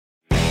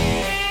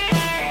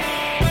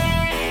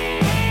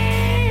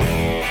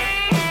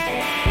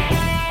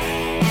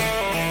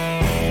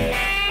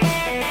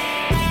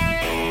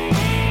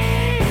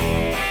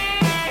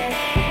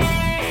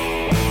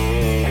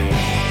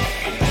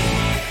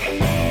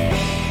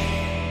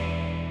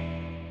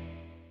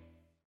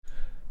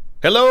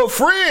Hello,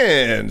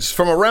 friends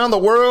from around the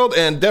world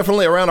and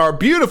definitely around our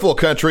beautiful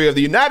country of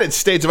the United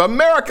States of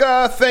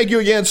America. Thank you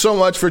again so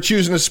much for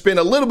choosing to spend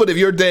a little bit of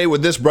your day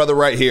with this brother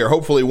right here.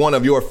 Hopefully one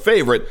of your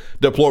favorite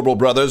deplorable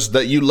brothers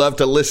that you love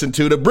to listen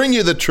to bring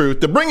you the truth,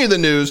 to bring you the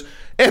news,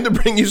 and to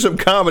bring you some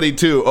comedy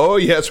too. Oh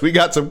yes, we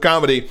got some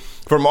comedy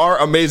from our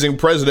amazing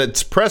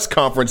president's press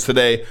conference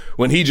today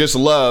when he just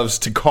loves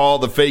to call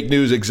the fake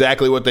news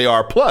exactly what they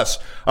are. Plus,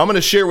 I'm going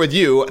to share with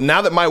you,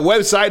 now that my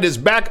website is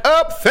back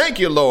up, thank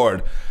you,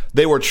 Lord.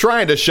 They were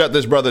trying to shut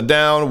this brother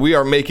down. We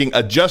are making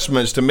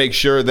adjustments to make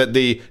sure that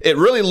it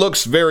really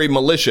looks very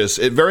malicious.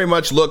 It very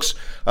much looks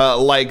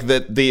like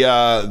that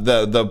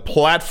the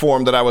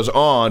platform that I was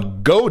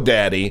on,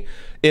 GoDaddy,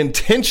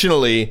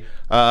 intentionally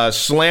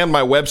slammed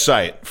my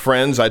website.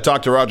 Friends, I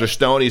talked to Roger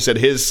Stone. He said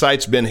his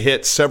site's been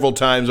hit several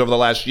times over the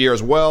last year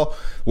as well,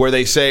 where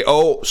they say,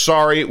 oh,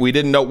 sorry, we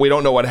don't know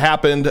what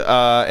happened,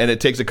 and it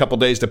takes a couple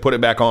days to put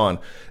it back on.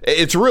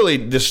 It's really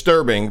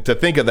disturbing to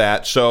think of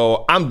that,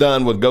 so I'm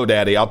done with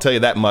GoDaddy. I'll tell you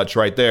that much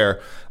right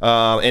there.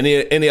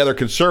 Any other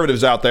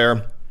conservatives out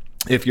there,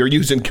 if you're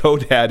using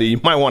GoDaddy,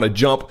 you might want to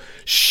jump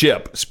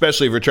ship,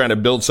 especially if you're trying to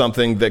build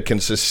something that can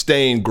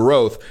sustain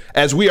growth,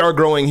 as we are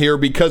growing here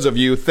because of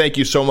you. Thank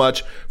you so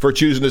much for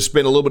choosing to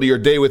spend a little bit of your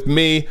day with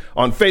me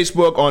on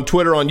Facebook, on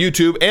Twitter, on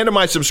YouTube, and to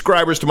my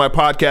subscribers to my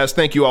podcast.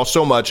 Thank you all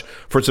so much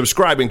for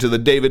subscribing to the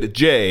David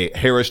J.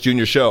 Harris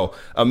Jr. Show.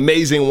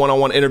 Amazing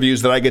one-on-one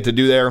interviews that I get to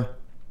do there.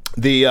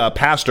 The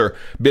pastor,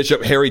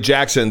 Bishop Harry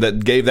Jackson,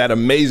 that gave that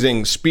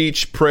amazing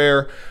speech,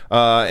 prayer,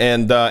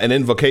 and an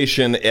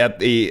invocation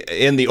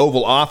in the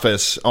Oval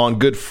Office on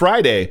Good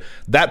Friday.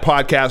 That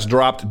podcast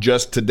dropped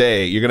just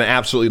today. You're going to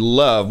absolutely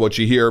love what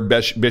you hear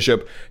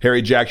Bishop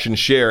Harry Jackson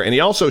share. And he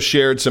also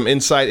shared some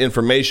inside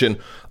information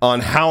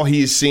on how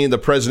he's seen the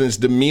president's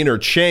demeanor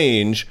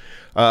change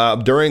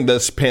during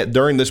this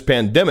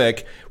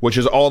pandemic, which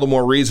is all the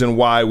more reason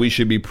why we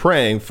should be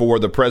praying for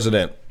the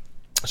president.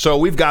 So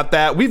we've got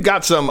that. We've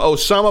got some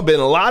Osama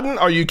bin Laden.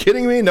 Are you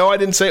kidding me? No, I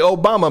didn't say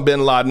Obama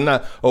bin Laden.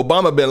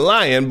 Obama bin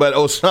Lion, but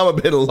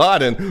Osama bin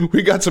Laden.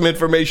 We got some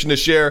information to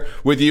share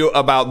with you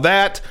about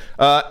that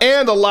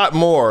and a lot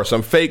more.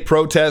 Some fake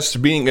protests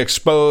being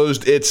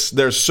exposed.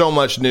 There's so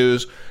much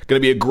news.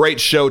 Going to be a great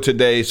show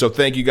today, so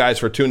thank you guys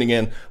for tuning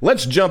in.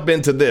 Let's jump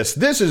into this.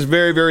 This is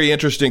very, very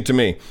interesting to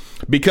me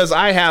because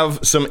I have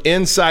some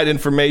inside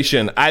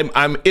information.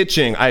 I'm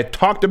itching. I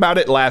talked about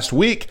it last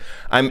week.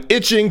 I'm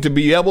itching to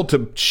be able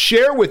to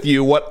share with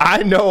you what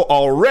I know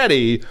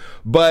already,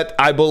 but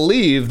I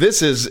believe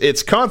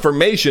it's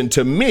confirmation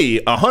to me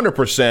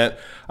 100%.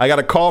 I got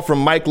a call from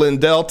Mike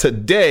Lindell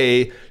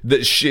today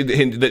that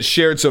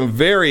shared some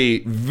very,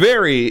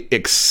 very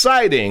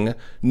exciting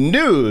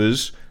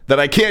news that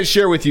I can't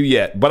share with you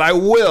yet, but I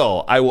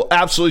will. I will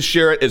absolutely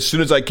share it as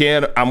soon as I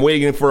can. I'm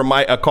waiting for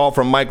a call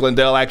from Mike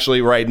Lindell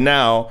actually right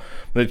now.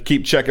 I'm going to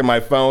keep checking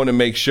my phone and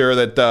make sure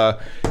that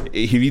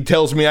if he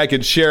tells me I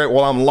can share it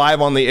while I'm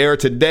live on the air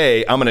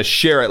today, I'm going to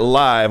share it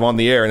live on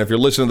the air. And if you're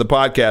listening to the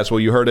podcast, well,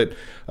 you heard it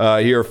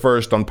here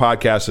first on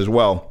podcast as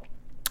well.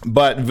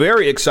 But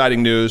very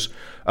exciting news.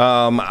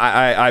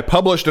 I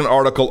published an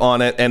article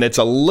on it, and it's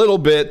a little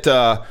bit...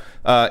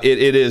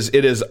 It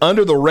is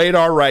under the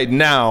radar right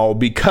now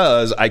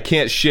because I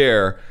can't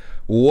share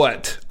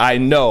what I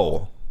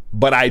know,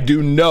 but I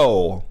do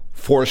know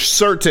for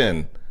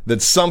certain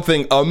that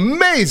something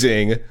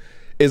amazing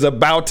is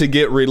about to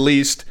get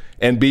released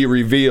and be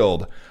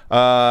revealed.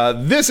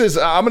 I'm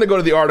going to go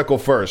to the article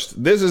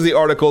first. This is the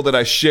article that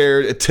I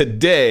shared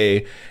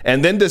today,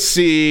 and then to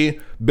see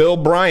Bill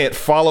Bryant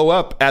follow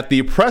up at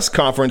the press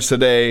conference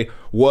today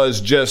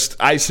was just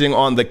icing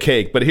on the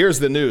cake. But here's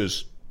the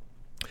news.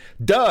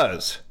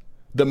 Does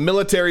the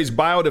military's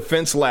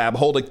biodefense lab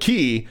hold a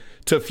key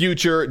to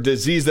future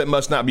disease that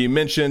must not be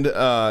mentioned,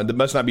 that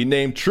must not be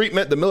named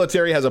treatment? The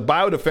military has a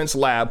biodefense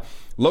lab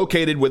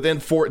located within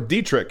Fort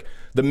Detrick.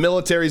 The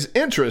military's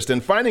interest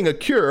in finding a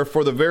cure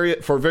for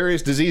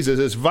various diseases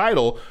is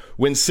vital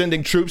when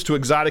sending troops to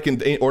exotic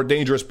or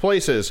dangerous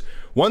places.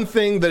 One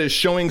thing that is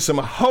showing some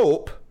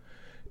hope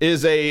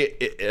is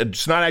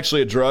it's not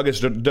actually a drug. It's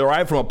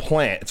derived from a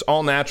plant. It's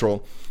all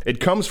natural. It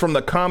comes from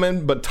the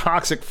common but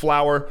toxic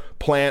flower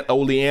plant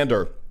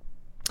oleander.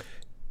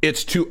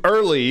 It's too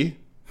early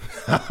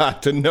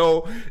to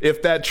know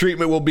if that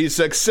treatment will be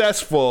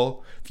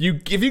successful. If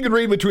you can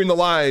read between the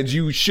lines,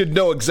 you should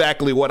know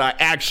exactly what I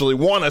actually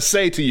want to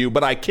say to you,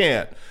 but I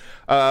can't.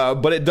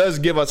 But it does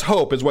give us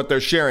hope, is what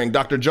they're sharing.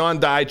 Dr. John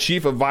Dye,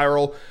 chief of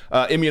viral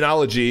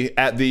immunology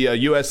at the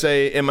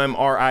USA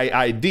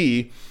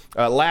MMRIID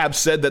lab,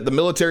 said that the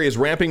military is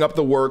ramping up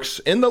the works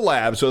in the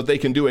lab so that they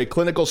can do a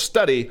clinical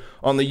study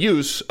on the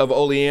use of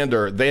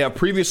oleander. They have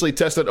previously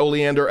tested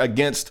oleander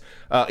against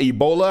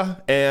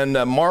Ebola and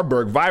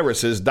Marburg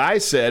viruses. Dye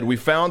said, "We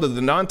found that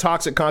the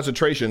non-toxic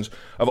concentrations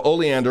of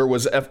oleander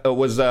was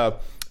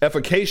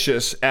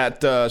efficacious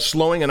at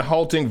slowing and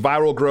halting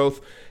viral growth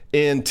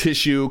in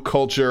tissue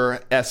culture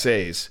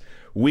assays.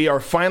 We are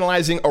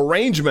finalizing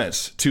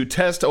arrangements to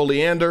test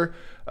oleander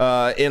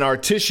in our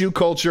tissue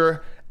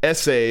culture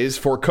essays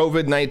for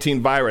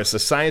COVID-19 virus. A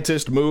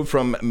scientist moved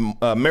from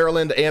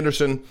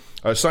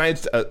A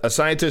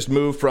scientist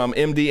moved from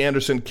MD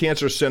Anderson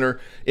Cancer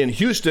Center in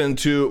Houston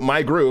to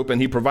my group,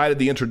 and he provided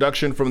the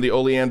introduction from the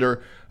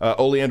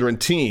oleandrin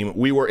team.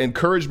 We were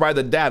encouraged by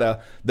the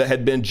data that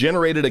had been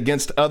generated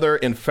against other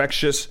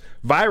infectious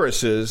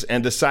viruses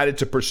and decided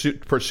to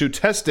pursue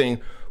testing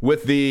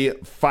with the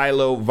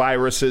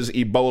filoviruses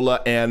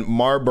Ebola and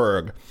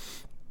Marburg.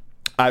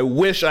 I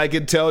wish I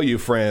could tell you,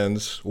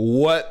 friends,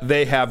 what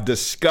they have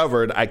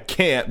discovered. I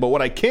can't, but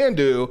what I can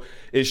do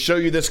is show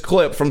you this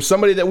clip from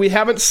somebody that we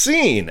haven't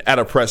seen at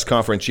a press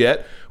conference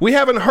yet. We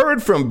haven't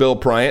heard from Bill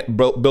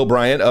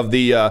Bryant of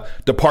the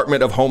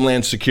Department of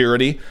Homeland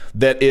Security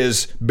that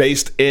is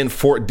based in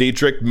Fort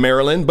Detrick,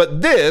 Maryland,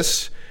 but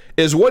this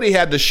is what he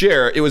had to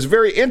share. It was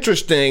very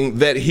interesting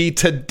that he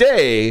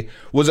today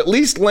was at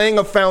least laying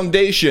a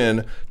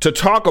foundation to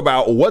talk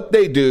about what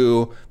they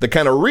do, the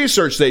kind of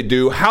research they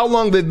do, how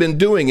long they've been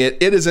doing it.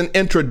 It is an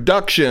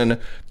introduction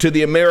to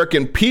the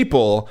American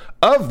people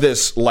of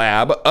this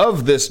lab,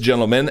 of this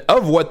gentleman,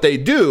 of what they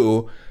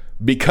do,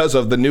 because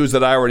of the news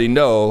that I already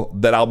know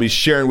that I'll be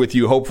sharing with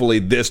you hopefully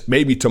this,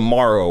 maybe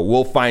tomorrow.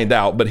 We'll find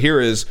out. But here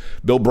is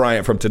Bill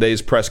Bryant from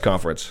today's press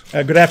conference.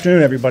 Good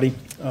afternoon, everybody.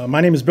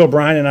 My name is Bill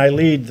Bryant, and I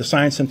lead the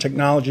Science and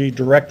Technology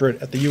Directorate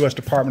at the U.S.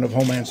 Department of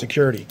Homeland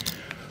Security.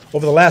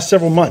 Over the last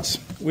several months,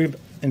 we've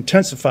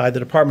intensified the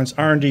department's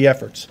R&D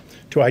efforts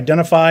to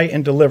identify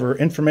and deliver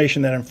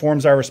information that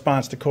informs our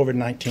response to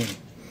COVID-19.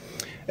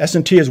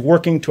 S&T is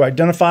working to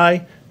identify,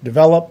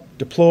 develop,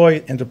 deploy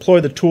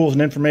the tools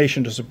and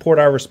information to support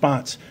our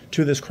response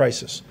to this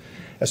crisis.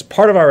 As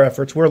part of our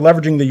efforts, we're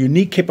leveraging the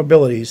unique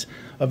capabilities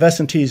of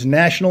S&T's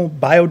National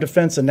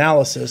Biodefense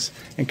Analysis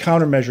and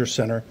Countermeasure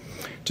Center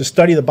to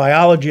study the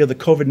biology of the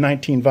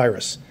COVID-19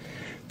 virus.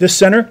 This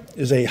center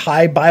is a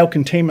high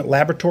biocontainment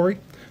laboratory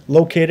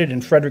located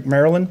in Frederick,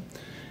 Maryland.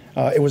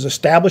 It was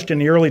established in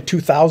the early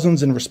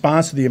 2000s in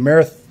response to the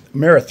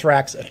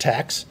Amerithrax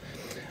attacks,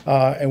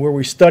 and where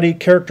we study,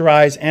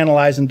 characterize,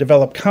 analyze, and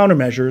develop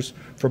countermeasures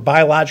for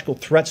biological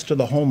threats to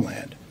the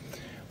homeland.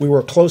 We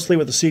work closely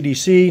with the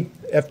CDC,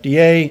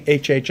 FDA,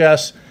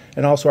 HHS,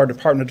 and also our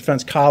Department of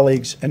Defense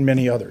colleagues and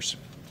many others.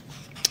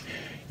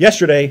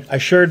 Yesterday, I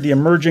shared the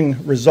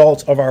emerging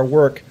results of our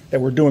work that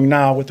we're doing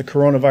now with the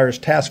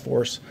Coronavirus Task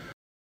Force.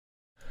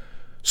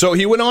 So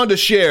he went on to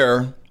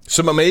share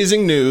some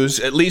amazing news.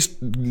 At least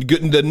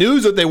the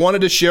news that they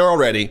wanted to share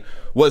already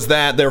was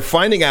that they're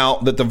finding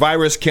out that the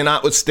virus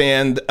cannot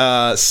withstand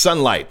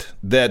sunlight,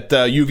 that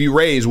UV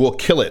rays will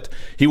kill it.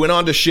 He went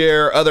on to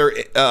share other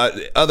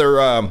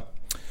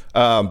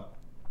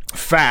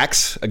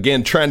facts,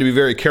 again, trying to be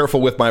very careful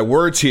with my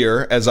words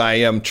here as I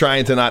am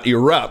trying to not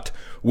erupt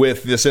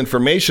with this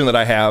information that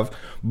I have,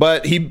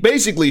 but he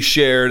basically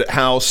shared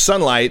how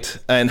sunlight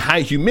and high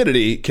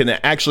humidity can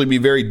actually be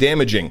very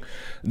damaging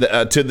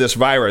to this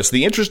virus.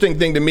 The interesting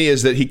thing to me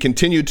is that he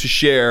continued to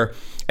share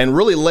and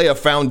really lay a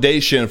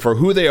foundation for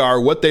who they are,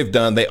 what they've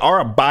done. They are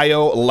a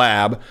bio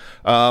lab.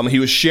 He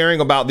was sharing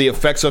about the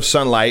effects of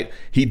sunlight.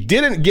 He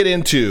didn't get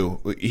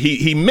into,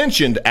 he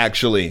mentioned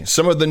actually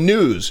some of the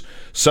news,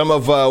 some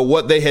of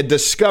what they had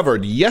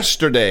discovered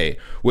yesterday,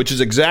 which is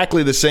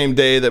exactly the same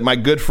day that my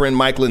good friend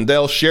Mike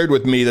Lindell shared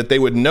with me that they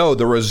would know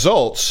the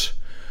results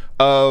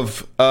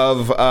of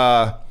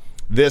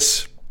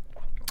this.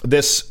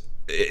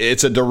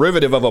 It's a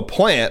derivative of a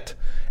plant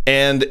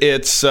and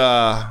its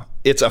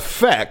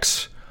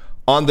effects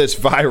on this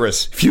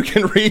virus. If you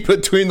can read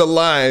between the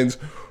lines,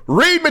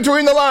 read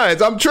between the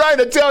lines. I'm trying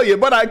to tell you,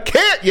 but I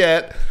can't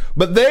yet.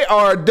 But they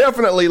are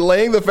definitely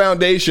laying the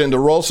foundation to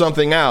roll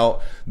something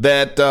out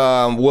that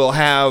will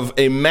have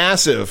a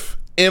massive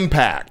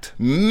impact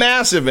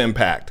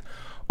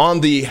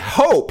on the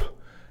hope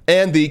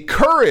and the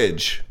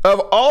courage of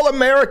all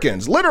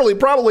Americans, literally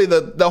probably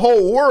the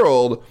whole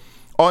world,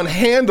 on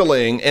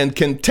handling and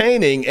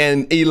containing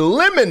and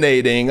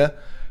eliminating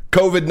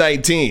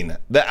COVID-19.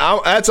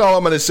 That's all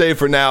I'm going to say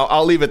for now.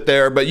 I'll leave it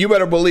there, but you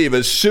better believe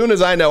as soon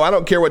as I know, I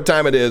don't care what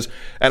time it is,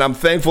 and I'm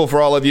thankful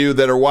for all of you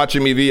that are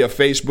watching me via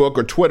Facebook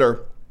or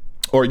Twitter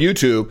or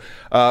YouTube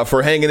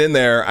for hanging in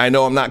there. I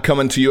know I'm not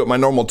coming to you at my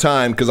normal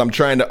time because I'm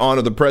trying to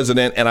honor the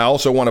president, and I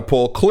also want to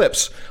pull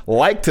clips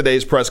like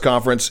today's press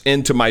conference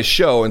into my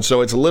show, and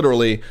so it's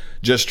literally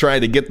just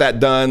trying to get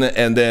that done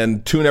and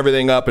then tune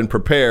everything up and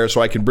prepare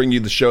so I can bring you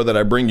the show that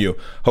I bring you.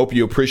 Hope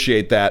you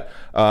appreciate that.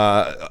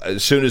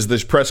 As soon as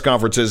this press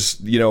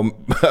conferences,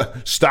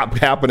 stop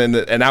happening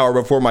an hour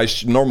before my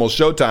normal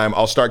show time,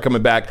 I'll start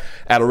coming back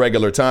at a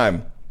regular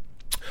time.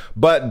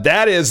 But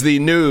that is the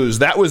news.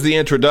 That was the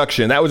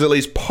introduction. That was at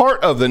least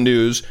part of the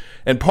news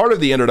and part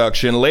of the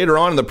introduction. Later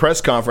on in the press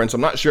conference,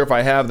 I'm not sure if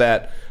I have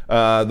that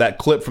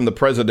clip from the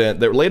president.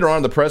 That later on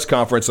in the press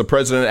conference, the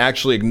president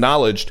actually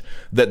acknowledged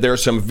that there are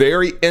some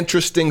very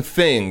interesting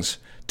things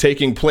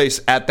taking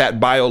place at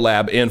that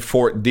biolab in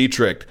Fort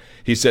Detrick.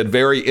 He said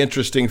very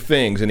interesting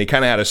things, and he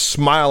kind of had a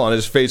smile on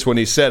his face when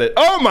he said it.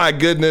 Oh my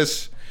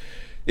goodness.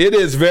 It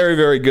is very,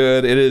 very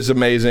good. It is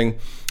amazing.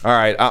 All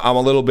right, I'm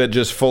a little bit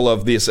just full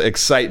of this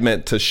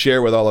excitement to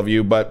share with all of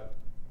you, but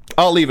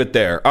I'll leave it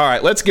there. All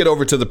right, let's get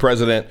over to the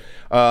president.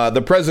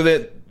 The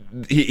president,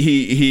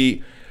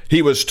 he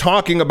was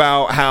talking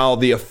about how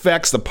the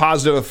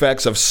positive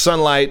effects of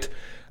sunlight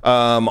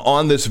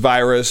on this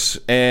virus,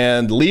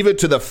 and leave it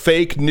to the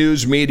fake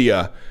news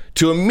media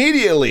to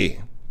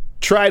immediately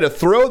try to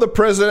throw the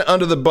president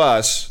under the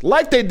bus,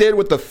 like they did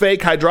with the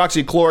fake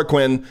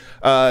hydroxychloroquine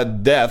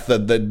death.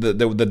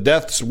 The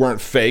deaths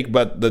weren't fake,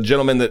 but the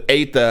gentleman that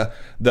ate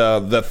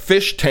the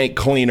fish tank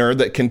cleaner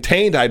that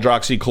contained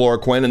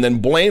hydroxychloroquine and then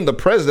blamed the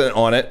president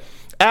on it.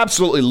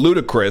 Absolutely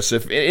ludicrous.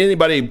 If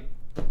anybody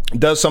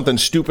does something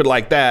stupid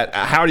like that,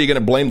 how are you going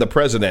to blame the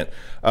president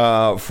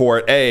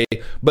for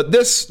it? But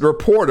this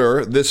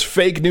reporter, this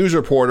fake news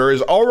reporter,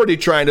 is already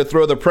trying to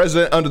throw the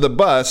president under the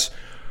bus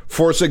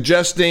for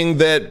suggesting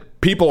that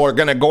people are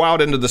going to go out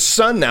into the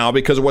sun now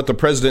because of what the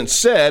president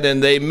said,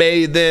 and they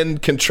may then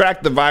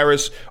contract the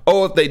virus.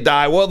 Oh, if they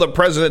die, well, the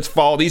president's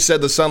fault. He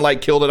said the sunlight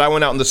killed it. I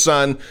went out in the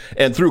sun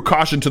and threw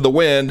caution to the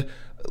wind.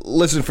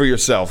 Listen for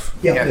yourself.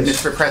 Yeah,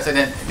 Mr.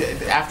 President,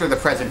 after the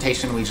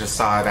presentation we just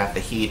saw about the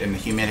heat and the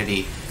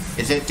humidity,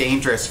 is it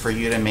dangerous for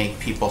you to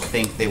make people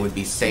think they would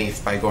be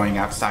safe by going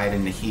outside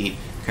in the heat,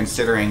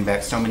 considering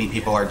that so many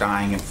people are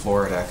dying in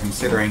Florida,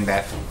 considering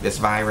that this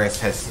virus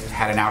has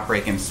had an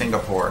outbreak in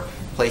Singapore,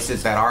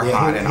 places that are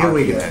hot and are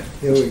humid?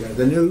 Here we go.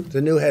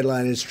 The new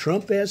headline is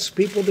Trump asks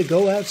people to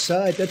go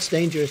outside. That's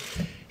dangerous.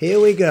 Here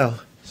we go.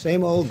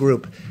 Same old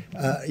group.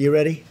 You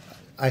ready?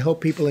 I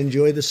hope people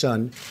enjoy the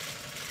sun.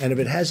 And if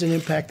it has an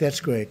impact, that's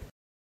great.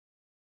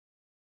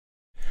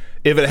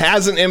 If it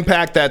has an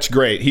impact, that's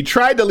great. He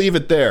tried to leave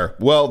it there.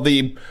 Well,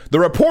 the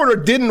reporter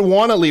didn't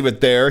want to leave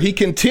it there. He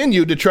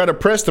continued to try to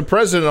press the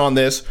president on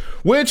this,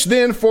 which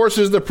then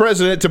forces the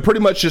president to pretty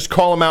much just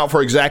call them out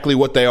for exactly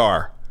what they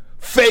are.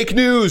 Fake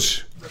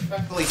news.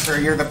 Respectfully, sir,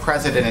 you're the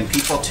president, and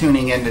people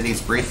tuning into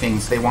these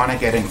briefings, they want to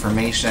get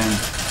information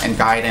and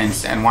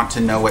guidance and want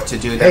to know what to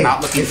do. They're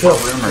not looking for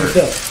rumors.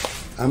 Phil,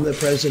 I'm the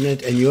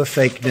president, and you're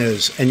fake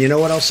news. And you know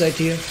what I'll say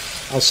to you?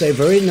 I'll say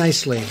very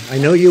nicely, I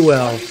know you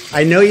well.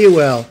 I know you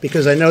well,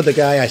 because I know the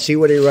guy. I see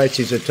what he writes.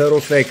 He's a total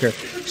faker.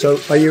 So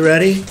are you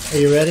ready? Are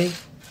you ready?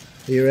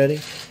 Are you ready?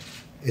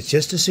 It's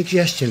just a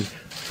suggestion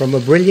from a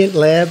brilliant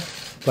lab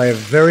by a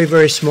very,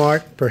 very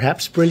smart,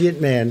 perhaps brilliant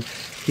man.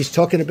 He's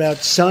talking about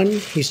sun.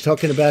 He's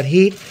talking about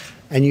heat.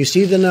 And you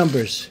see the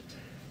numbers.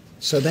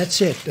 So that's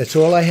it. That's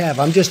all I have.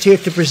 I'm just here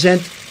to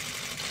present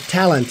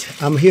talent.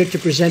 I'm here to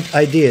present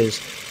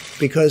ideas,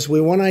 because we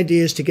want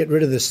ideas to get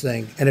rid of this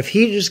thing. And if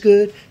heat is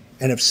good,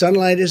 and if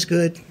sunlight is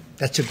good,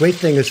 that's a great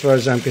thing as far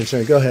as I'm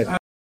concerned. Go ahead.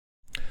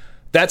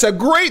 That's a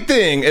great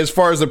thing as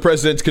far as the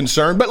president's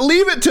concerned, but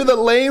leave it to the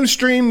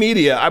lamestream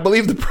media. I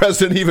believe the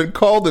president even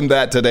called them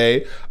that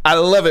today. I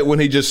love it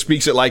when he just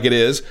speaks it like it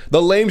is.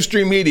 The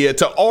lamestream media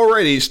to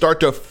already start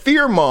to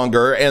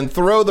fearmonger and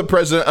throw the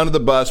president under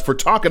the bus for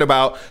talking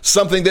about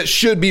something that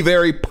should be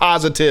very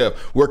positive.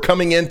 We're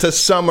coming into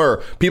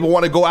summer. People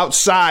want to go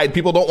outside.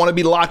 People don't want to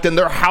be locked in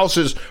their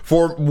houses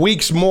for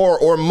weeks more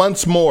or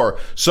months more.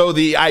 So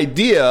the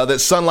idea that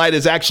sunlight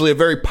is actually a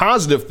very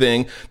positive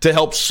thing to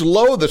help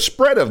slow the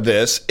spread of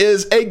this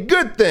is a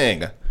good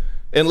thing,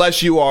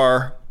 unless you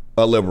are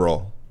a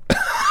liberal.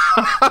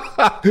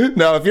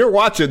 Now, if you're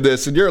watching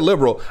this and you're a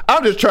liberal,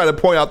 I'm just trying to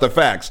point out the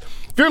facts.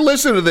 If you're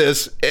listening to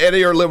this and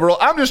you're a liberal,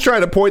 I'm just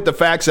trying to point the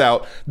facts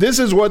out. This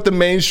is what the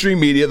mainstream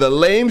media, the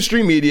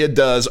lamestream media,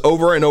 does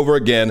over and over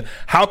again.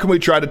 How can we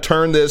try to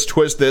turn this,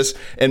 twist this,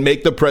 and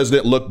make the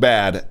president look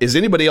bad? Is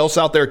anybody else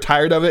out there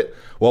tired of it?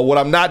 Well, what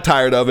I'm not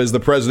tired of is the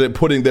president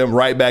putting them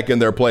right back in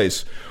their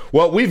place.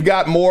 Well, we've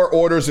got more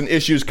orders and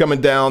issues coming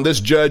down. This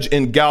judge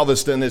in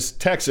Galveston,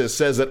 Texas,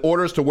 says that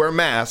orders to wear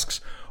masks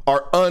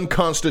are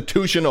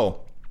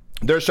unconstitutional.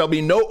 There shall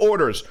be no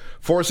orders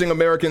forcing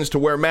Americans to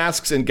wear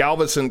masks in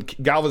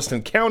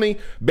Galveston County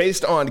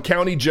based on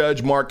County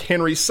Judge Mark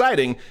Henry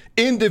citing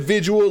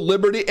individual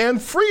liberty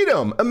and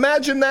freedom.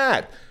 Imagine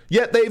that.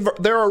 Yet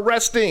they're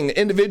arresting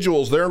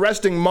individuals. They're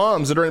arresting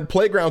moms that are in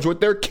playgrounds with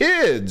their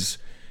kids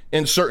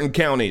in certain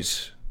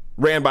counties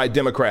ran by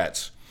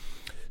Democrats.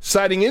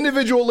 Citing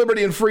individual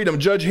liberty and freedom,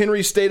 Judge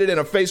Henry stated in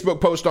a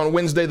Facebook post on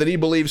Wednesday that he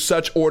believes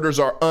such orders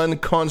are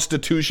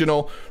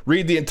unconstitutional.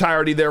 Read the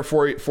entirety there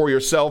for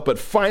yourself. But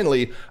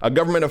finally, a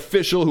government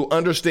official who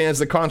understands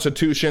the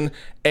Constitution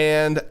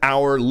and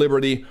our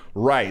liberty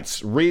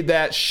rights. Read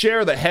that.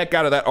 Share the heck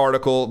out of that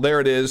article. There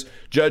it is.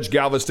 Judge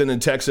Galveston in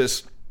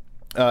Texas.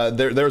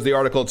 There's the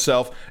article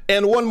itself.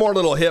 And one more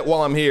little hit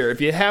while I'm here. If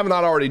you have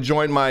not already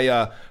joined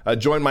my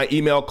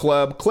email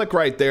club, click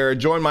right there,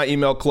 join my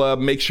email club.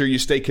 Make sure you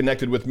stay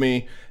connected with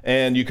me,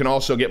 and you can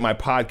also get my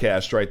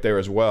podcast right there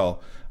as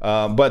well.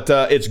 But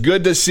it's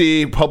good to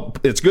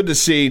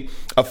see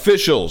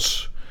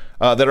officials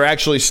that are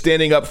actually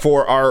standing up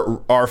for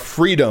our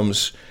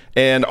freedoms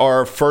and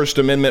our First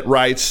Amendment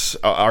rights,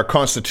 our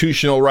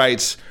constitutional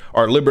rights,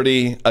 our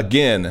liberty.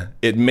 Again,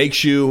 it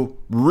makes you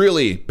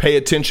really pay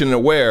attention and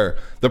aware.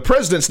 The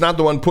president's not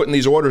the one putting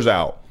these orders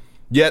out.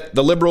 Yet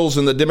the liberals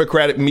and the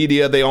Democratic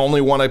media, they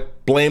only want to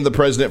blame the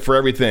president for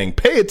everything.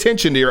 Pay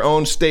attention to your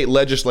own state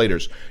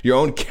legislators, your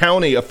own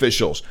county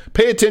officials.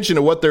 Pay attention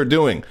to what they're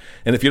doing.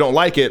 And if you don't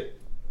like it,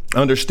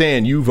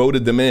 understand you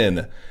voted them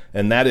in.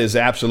 And that is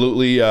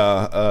absolutely,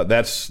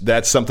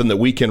 that's something that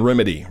we can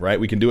remedy, right?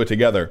 We can do it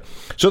together.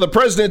 So the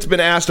president's been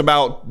asked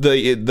about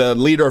the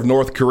leader of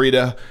North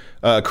Korea,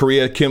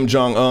 Kim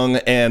Jong-un,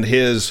 and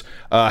his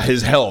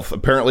health.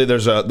 Apparently,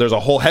 there's a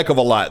whole heck of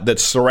a lot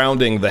that's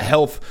surrounding the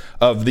health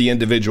of the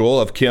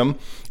individual, of Kim.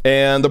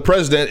 And the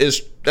president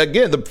is,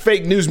 again, the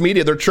fake news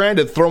media, they're trying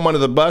to throw him under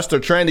the bus. They're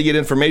trying to get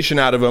information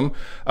out of him.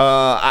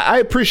 I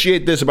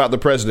appreciate this about the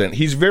president.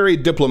 He's very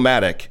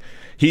diplomatic.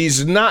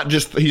 He's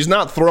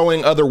not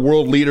throwing other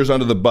world leaders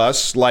under the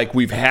bus like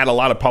we've had a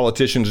lot of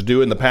politicians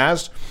do in the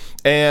past.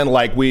 And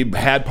like we've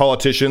had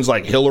politicians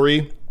like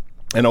Hillary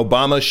and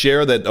Obama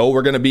share that,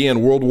 we're going to be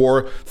in World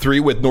War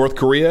III with North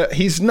Korea.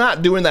 He's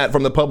not doing that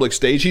from the public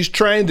stage. He's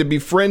trying to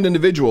befriend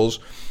individuals,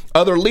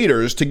 other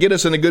leaders, to get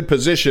us in a good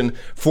position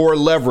for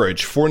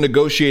leverage, for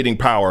negotiating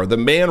power. The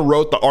man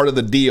wrote The Art of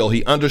the Deal.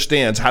 He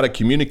understands how to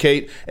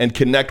communicate and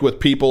connect with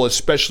people,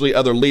 especially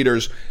other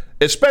leaders,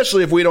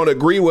 especially if we don't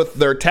agree with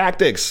their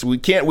tactics. We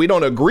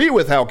don't agree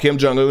with how Kim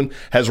Jong-un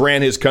has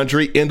ran his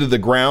country into the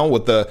ground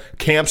with the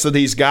camps that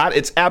he's got.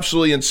 It's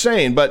absolutely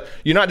insane. But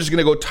you're not just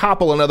going to go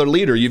topple another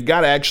leader. You've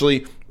got to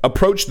actually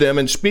approach them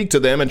and speak to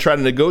them and try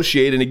to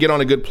negotiate and to get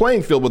on a good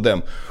playing field with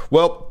them.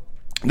 Well,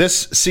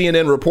 this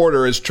CNN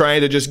reporter is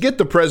trying to just get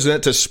the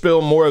president to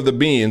spill more of the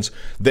beans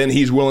than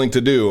he's willing to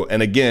do.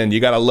 And again,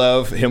 you got to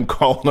love him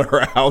calling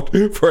her out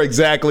for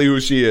exactly who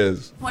she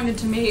is. Pointed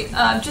to me.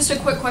 Just a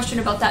quick question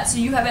about that. So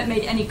you haven't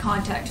made any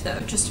contact, though,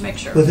 just to make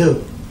sure. With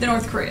who? The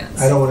North Koreans.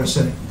 I don't want to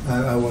say.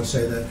 I won't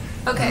say that.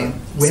 Okay.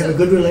 We have a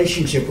good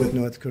relationship with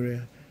North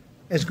Korea.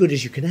 As good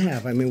as you can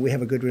have. I mean, we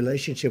have a good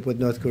relationship with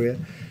North Korea.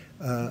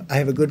 I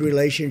have a good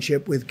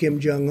relationship with Kim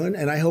Jong-un,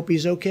 and I hope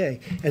he's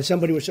okay. And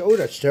somebody would say,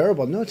 that's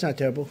terrible. No, it's not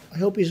terrible. I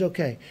hope he's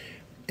okay.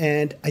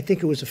 And I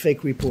think it was a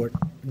fake report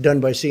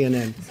done by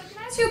CNN. So can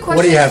I ask you a question?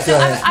 What do you have? Go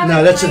ahead.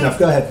 No, that's enough.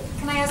 Go ahead.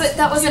 Can I ask? But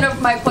that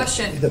wasn't my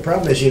question. The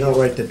problem is you don't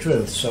write the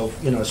truth. So,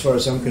 as far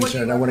as I'm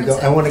concerned, I want to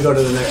go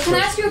to the next Can person. I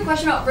ask you a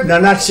question about... No,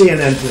 not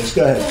CNN, please.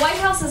 Go ahead. The White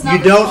House has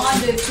not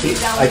responded to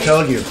these allegations. I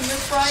told you.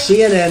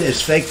 CNN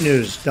is fake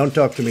news. Don't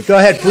talk to me. Go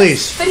ahead,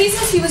 please. But he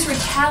says he was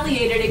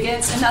retaliated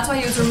against, and that's why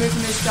he was removed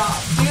from his job.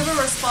 Do you have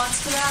a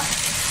response to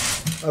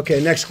that?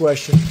 Okay, next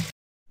question.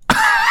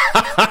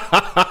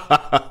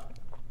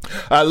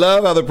 I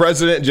love how the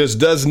president just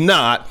does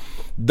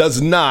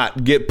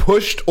not get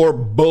pushed or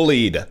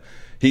bullied.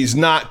 He's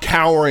not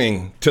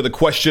cowering to the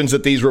questions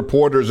that these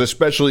reporters,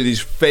 especially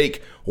these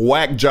fake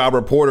whack job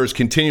reporters,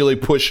 continually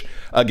push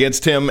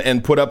against him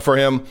and put up for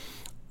him.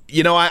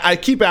 I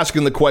keep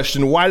asking the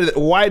question, why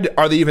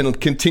are they even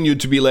continued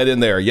to be let in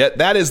there? Yet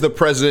that is the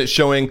president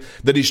showing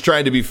that he's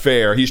trying to be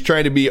fair. He's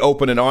trying to be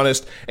open and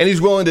honest, and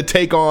he's willing to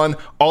take on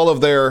all of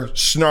their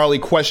snarly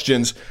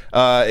questions.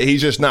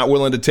 He's just not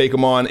willing to take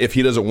them on if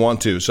he doesn't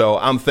want to. So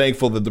I'm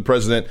thankful that the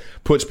president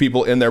puts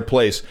people in their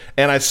place.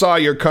 And I saw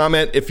your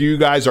comment. If you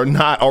guys are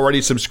not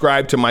already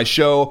subscribed to my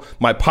show,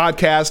 my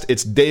podcast,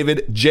 it's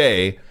David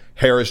J.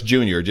 Harris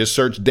Jr. Just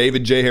search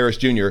David J. Harris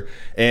Jr.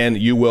 and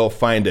you will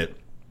find it.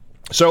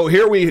 So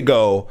here we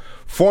go.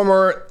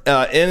 Former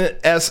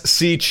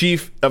NSC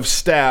Chief of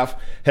Staff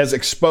has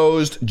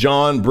exposed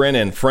John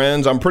Brennan.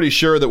 Friends, I'm pretty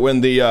sure that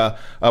when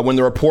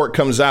the report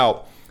comes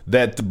out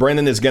that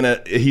Brennan is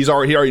he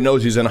already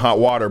knows he's in hot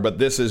water, but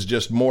this is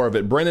just more of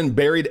it. Brennan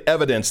buried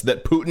evidence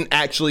that Putin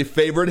actually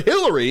favored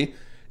Hillary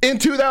in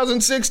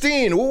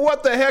 2016. Well,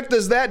 what the heck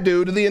does that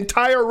do to the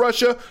entire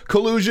Russia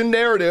collusion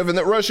narrative and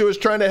that Russia was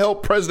trying to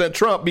help President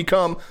Trump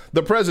become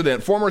the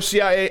president? Former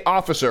CIA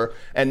officer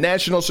and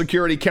National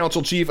Security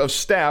Council Chief of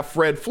Staff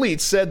Fred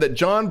Fleet said that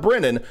John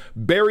Brennan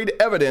buried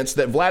evidence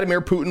that Vladimir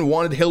Putin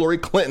wanted Hillary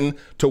Clinton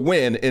to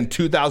win in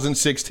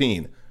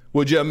 2016.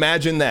 Would you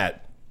imagine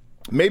that?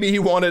 Maybe he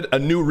wanted a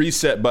new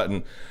reset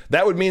button.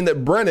 That would mean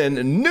that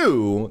Brennan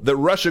knew the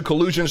Russia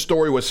collusion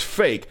story was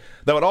fake.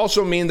 That would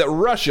also mean that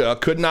Russia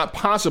could not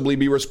possibly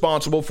be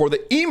responsible for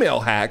the email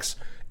hacks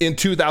in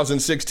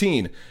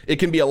 2016. It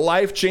can be a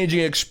life-changing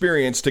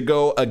experience to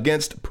go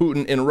against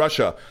Putin in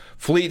Russia.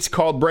 Fleets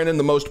called Brennan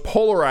the most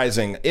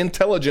polarizing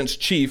intelligence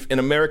chief in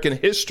American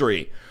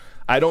history.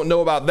 I don't know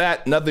about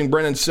that. Nothing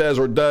Brennan says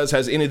or does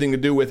has anything to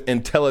do with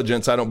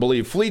intelligence, I don't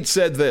believe. Fleet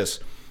said this: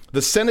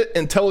 the Senate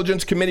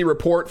Intelligence Committee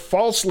report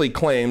falsely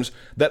claims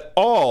that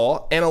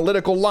all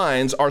analytical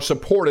lines are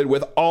supported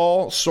with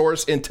all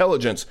source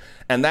intelligence,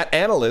 and that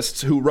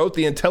analysts who wrote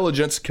the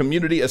intelligence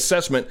community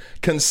assessment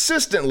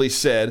consistently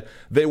said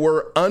they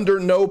were under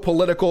no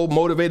political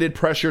motivated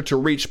pressure to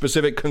reach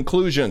specific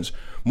conclusions.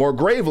 More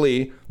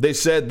gravely, they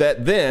said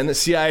that then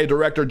CIA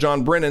Director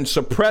John Brennan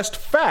suppressed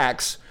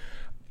facts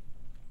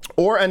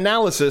or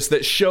analysis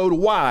that showed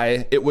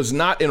why it was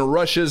not in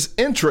Russia's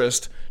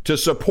interest to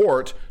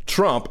support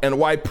Trump and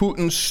why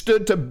Putin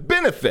stood to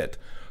benefit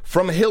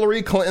from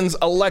Hillary Clinton's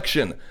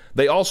election.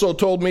 They also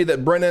told me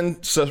that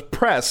Brennan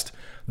suppressed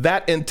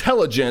that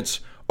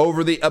intelligence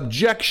over the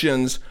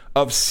objections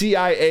of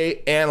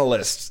CIA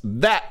analysts.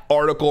 That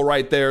article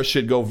right there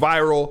should go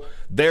viral.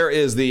 There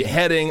is the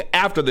heading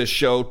after this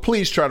show.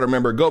 Please try to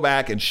remember, go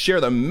back and share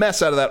the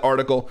mess out of that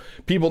article.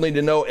 People need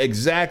to know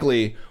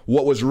exactly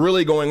what was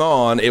really going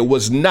on. It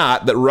was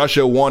not that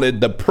Russia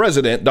wanted the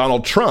president,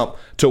 Donald Trump,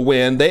 to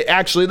win. They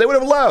would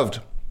have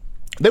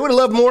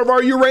loved more of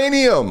our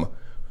uranium.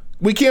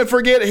 We can't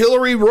forget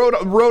Hillary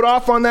wrote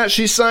off on that.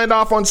 She signed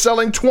off on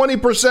selling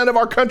 20% of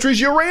our country's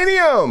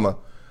uranium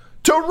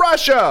to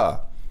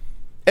Russia.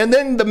 And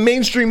then the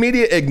mainstream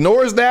media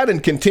ignores that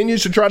and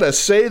continues to try to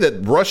say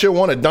that Russia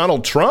wanted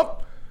Donald Trump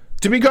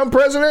to become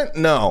president?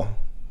 No.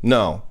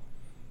 Now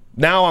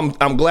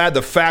I'm glad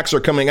the facts are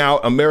coming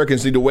out.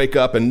 Americans need to wake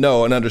up and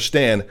know and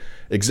understand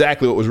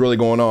exactly what was really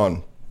going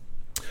on.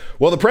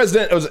 Well, the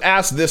president was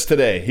asked this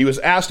today. He was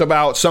asked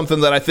about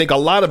something that I think a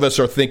lot of us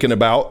are thinking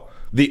about,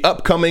 the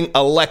upcoming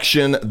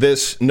election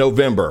this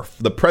November,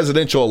 the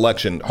presidential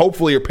election.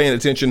 Hopefully you're paying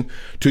attention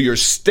to your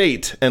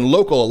state and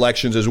local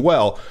elections as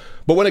well.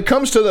 But when it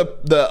comes to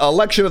the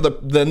election of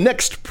the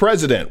next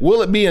president,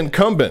 will it be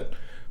incumbent,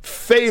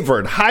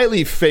 favored,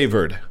 highly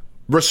favored,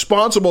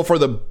 responsible for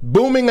the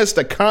boomingest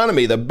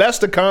economy, the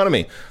best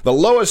economy, the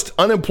lowest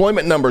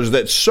unemployment numbers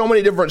that so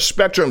many different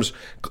spectrums,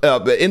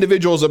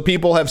 individuals of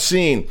people have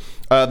seen,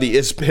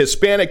 the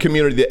Hispanic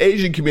community, the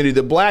Asian community,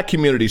 the black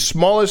community,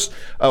 smallest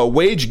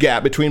wage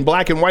gap between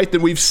black and white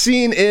that we've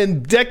seen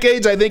in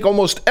decades, I think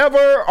almost ever.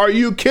 Are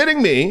you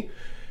kidding me?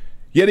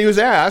 Yet he was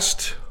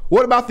asked,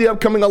 what about the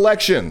upcoming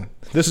election?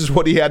 This is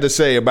what he had to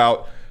say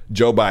about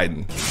Joe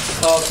Biden.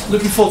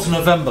 Looking forward to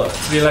November,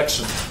 to the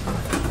election.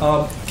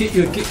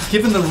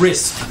 Given the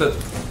risk that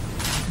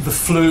the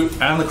flu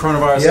and the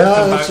coronavirus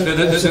come back,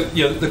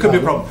 there could be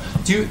a problem.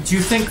 Do you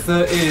think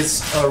there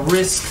is a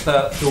risk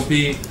that there will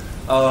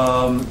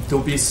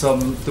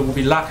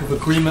be lack of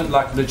agreement,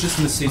 lack of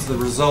legitimacy to the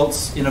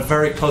results in a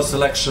very close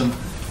election,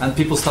 and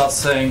people start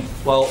saying,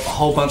 well, a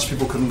whole bunch of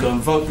people couldn't go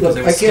and vote because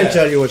they were scared? I can't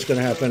tell you what's going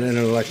to happen in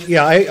an election.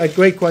 Yeah,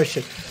 great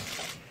question.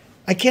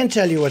 I can't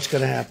tell you what's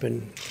going to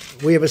happen.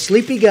 We have a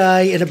sleepy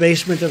guy in a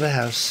basement of a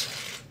house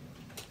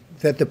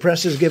that the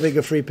press is giving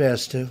a free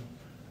pass to,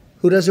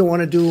 who doesn't want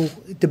to do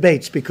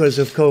debates because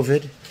of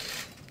COVID,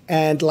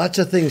 and lots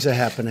of things are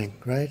happening,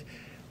 right?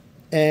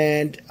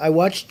 And I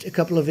watched a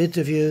couple of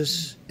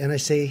interviews, and I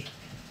say,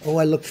 oh,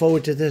 I look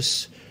forward to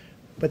this.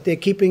 But they're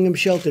keeping him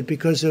sheltered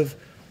because of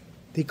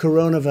the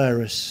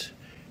coronavirus.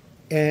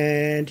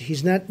 And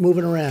he's not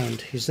moving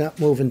around. He's not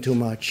moving too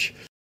much.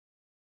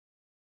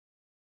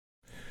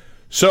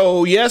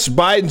 So, yes,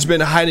 Biden's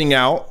been hiding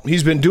out.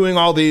 He's been doing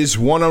all these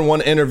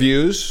one-on-one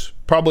interviews,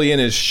 probably in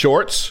his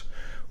shorts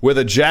with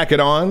a jacket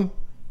on.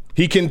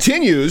 He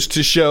continues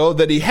to show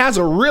that he has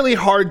a really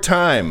hard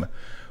time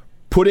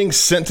putting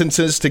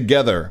sentences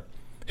together.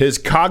 His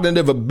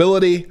cognitive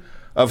ability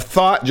of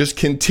thought just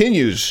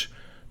continues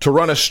to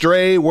run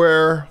astray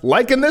where,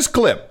 like in this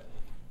clip,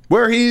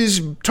 where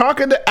he's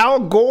talking to Al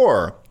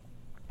Gore,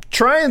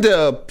 trying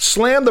to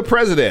slam the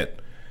president.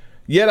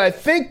 Yet I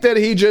think that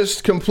he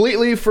just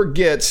completely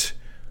forgets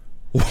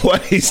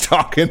what he's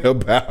talking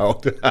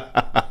about.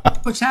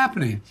 What's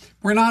happening?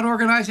 We're not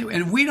organizing,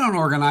 and we don't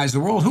organize the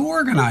world. Who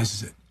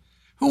organizes it?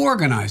 Who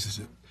organizes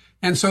it?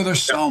 And so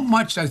there's so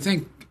much, I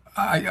think,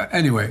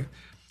 anyway,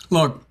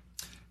 look,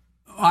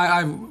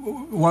 I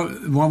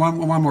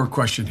one more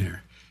question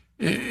here.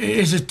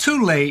 Is it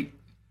too late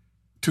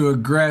to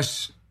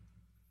address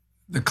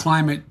the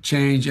climate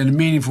change in a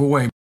meaningful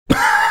way?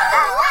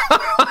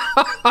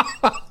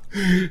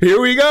 Here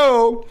we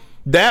go.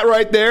 That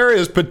right there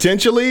is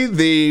potentially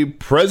the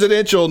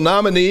presidential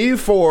nominee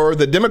for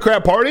the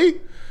Democrat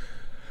Party.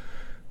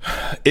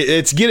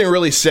 It's getting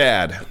really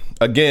sad.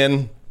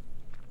 Again,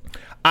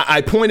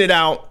 I pointed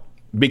out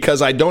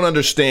because I don't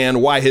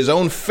understand why his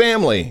own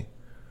family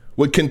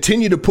would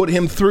continue to put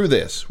him through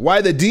this,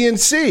 why the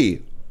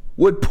DNC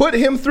would put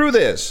him through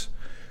this,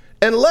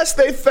 unless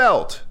they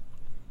felt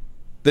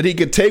that he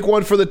could take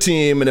one for the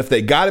team, and if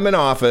they got him in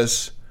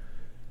office,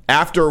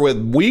 after with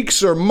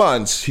weeks or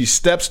months, he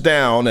steps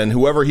down and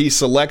whoever he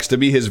selects to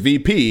be his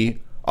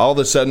VP all of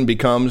a sudden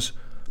becomes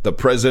the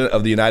president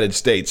of the United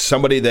States.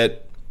 Somebody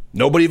that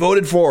nobody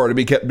voted for to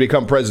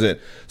become president.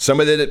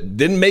 Somebody that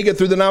didn't make it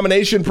through the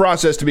nomination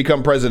process to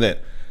become president.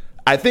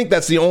 I think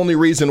that's the only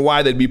reason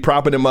why they'd be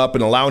propping him up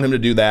and allowing him to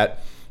do that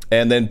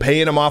and then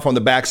paying him off on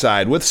the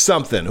backside with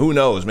something. Who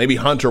knows? Maybe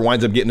Hunter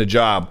winds up getting a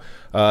job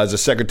as a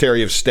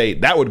Secretary of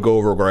State. That would go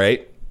over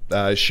great.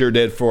 Sure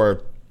did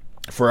for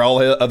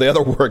all of the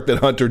other work that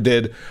Hunter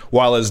did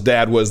while his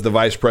dad was the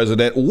vice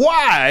president.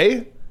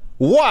 Why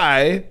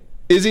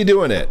is he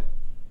doing it?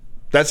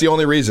 That's the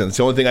only reason. It's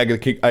the only thing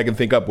I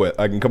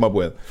can come up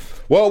with.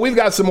 Well, we've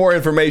got some more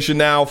information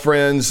now,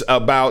 friends,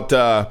 about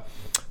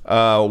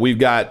we've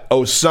got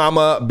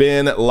Osama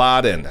bin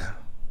Laden.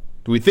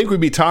 Do we think we'd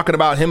be talking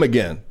about him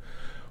again?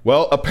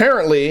 Well,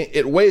 apparently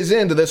it weighs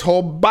into this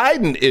whole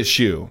Biden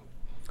issue.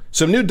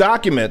 Some new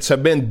documents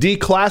have been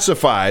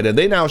declassified, and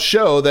they now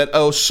show that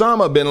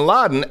Osama bin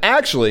Laden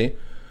actually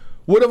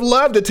would have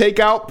loved to take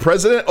out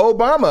President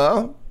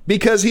Obama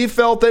because he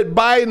felt that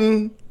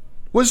Biden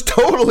was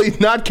totally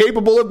not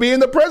capable of being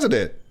the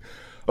president.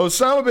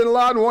 Osama bin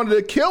Laden wanted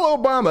to kill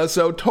Obama,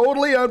 so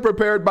totally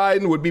unprepared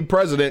Biden would be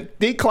president.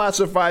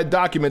 Declassified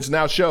documents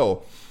now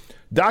show.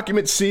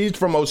 Documents seized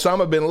from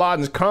Osama bin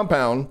Laden's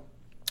compound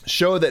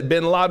show that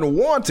bin Laden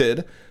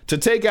wanted to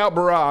take out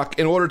Barack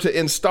in order to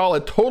install a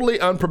totally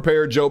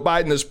unprepared Joe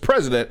Biden as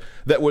president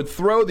that would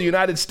throw the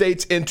United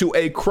States into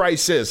a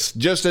crisis,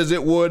 just as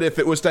it would if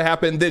it was to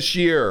happen this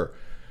year.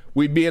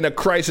 We'd be in a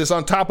crisis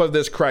on top of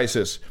this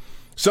crisis.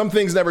 Some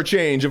things never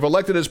change. If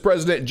elected as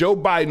president, Joe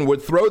Biden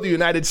would throw the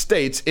United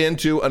States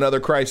into another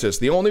crisis.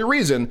 The only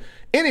reason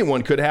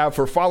anyone could have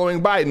for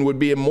following Biden would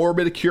be a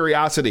morbid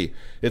curiosity.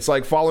 It's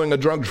like following a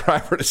drunk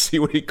driver to see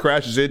what he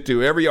crashes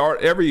into.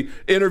 Every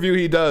interview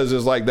he does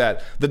is like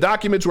that. The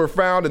documents were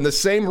found in the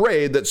same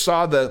raid that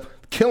saw the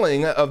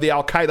killing of the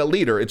Al-Qaeda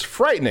leader. It's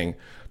frightening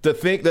to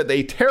think that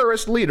a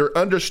terrorist leader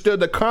understood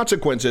the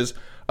consequences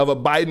of a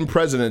Biden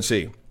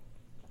presidency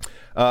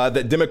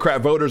that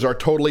Democrat voters are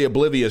totally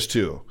oblivious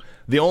to.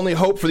 The only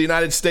hope for the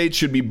United States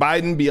should be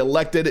Biden be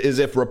elected is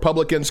if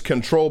Republicans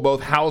control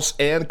both House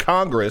and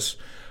Congress,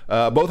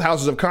 both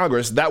houses of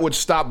Congress. That would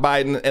stop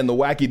Biden and the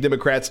wacky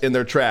Democrats in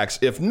their tracks.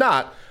 If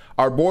not,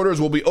 our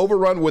borders will be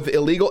overrun with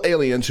illegal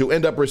aliens who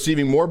end up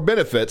receiving more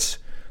benefits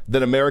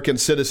than American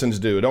citizens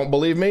do. Don't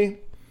believe me?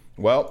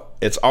 Well,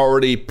 it's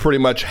already pretty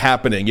much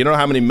happening. You know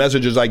how many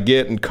messages I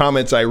get and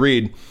comments I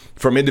read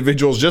from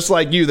individuals just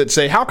like you that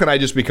say, how can I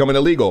just become an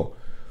illegal?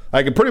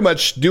 I can pretty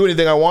much do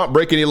anything I want,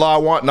 break any law I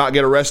want, not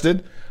get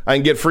arrested. I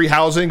can get free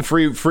housing,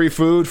 free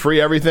food,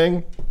 free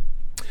everything.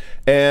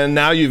 And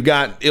now you've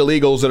got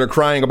illegals that are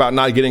crying about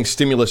not getting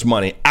stimulus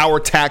money,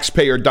 our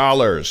taxpayer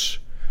dollars.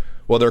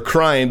 Well, they're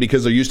crying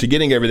because they're used to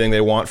getting everything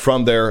they want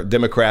from their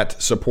Democrat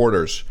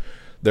supporters,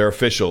 their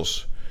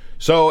officials.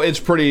 So it's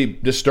pretty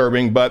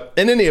disturbing. But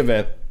in any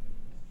event,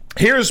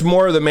 here's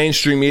more of the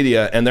mainstream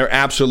media and their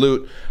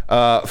absolute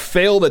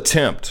failed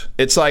attempt.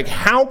 It's like,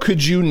 how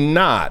could you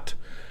not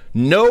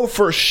know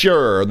for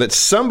sure that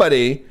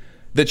somebody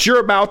that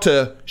you're about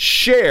to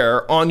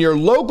share on your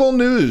local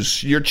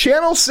news, your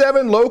Channel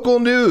 7 local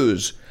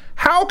news,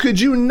 how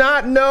could you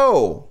not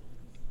know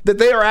that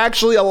they are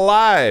actually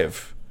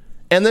alive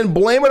and then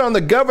blame it on the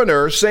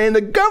governor, saying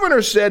the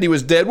governor said he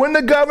was dead when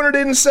the governor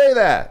didn't say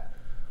that?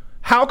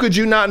 How could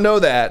you not know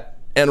that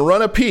and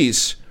run a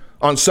piece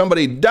on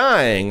somebody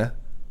dying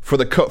from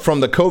the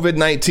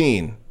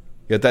COVID-19?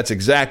 Yet that's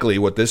exactly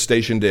what this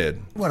station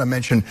did. I want to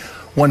mention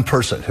one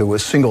person who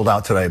was singled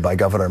out today by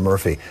Governor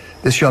Murphy.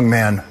 This young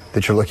man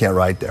that you're looking at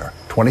right there,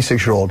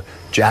 26-year-old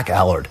Jack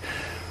Allard.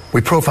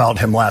 We profiled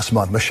him last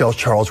month. Michelle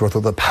Charlesworth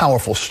with a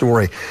powerful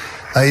story.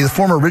 He's a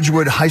former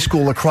Ridgewood High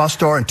School lacrosse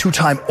star and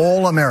two-time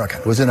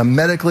All-American. Was in a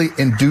medically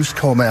induced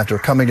coma after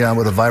coming down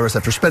with a virus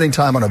after spending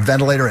time on a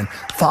ventilator and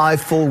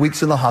 5 full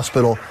weeks in the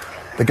hospital.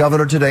 The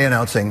governor today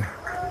announcing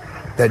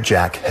that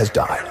Jack has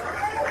died.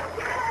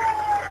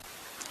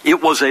 It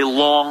was a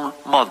long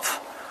month,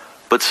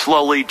 but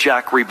slowly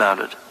Jack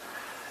rebounded.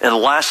 And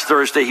last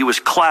Thursday, he was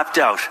clapped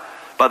out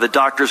by the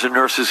doctors and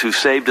nurses who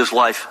saved his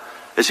life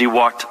as he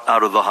walked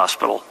out of the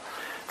hospital.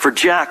 For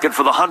Jack and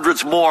for the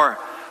hundreds more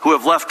who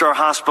have left our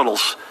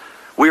hospitals,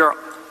 we are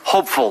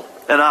hopeful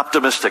and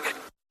optimistic.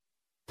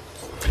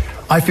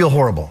 I feel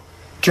horrible.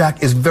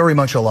 Jack is very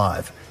much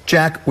alive.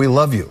 Jack, we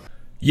love you.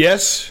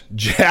 Yes,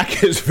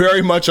 Jack is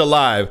very much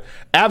alive.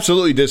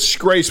 Absolutely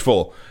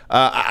disgraceful.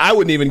 I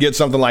wouldn't even get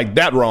something like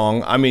that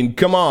wrong. I mean,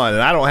 come on.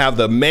 And I don't have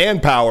the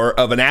manpower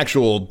of an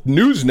actual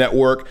news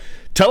network,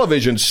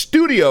 television,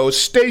 studio,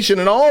 station,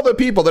 and all the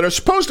people that are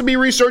supposed to be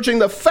researching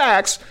the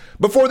facts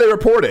before they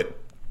report it.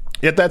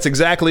 Yet that's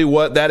exactly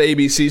what that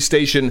ABC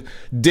station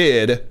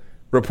did,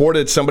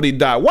 reported somebody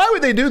died. Why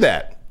would they do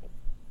that?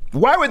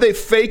 Why would they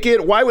fake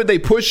it? Why would they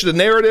push the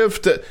narrative?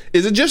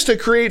 Is it just to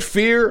create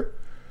fear?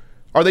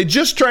 Are they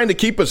just trying to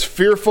keep us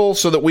fearful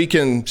so that we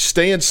can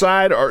stay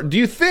inside? Or do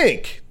you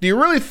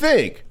really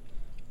think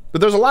that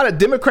there's a lot of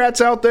Democrats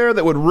out there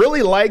that would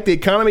really like the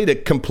economy to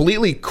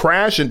completely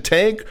crash and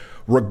tank,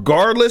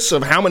 regardless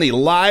of how many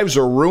lives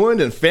are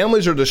ruined and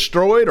families are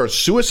destroyed or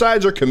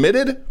suicides are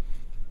committed,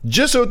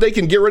 just so that they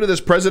can get rid of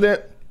this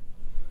president?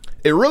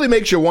 It really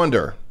makes you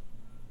wonder,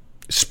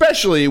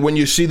 especially when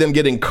you see them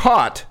getting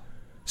caught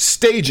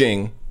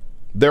staging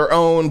their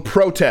own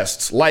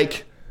protests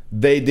like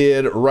they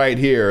did right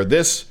here.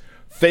 This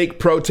fake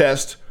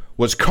protest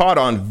was caught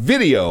on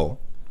video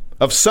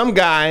of some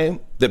guy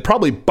that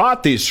probably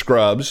bought these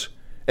scrubs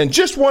and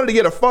just wanted to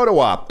get a photo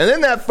op. And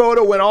then that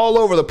photo went all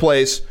over the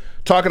place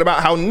talking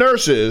about how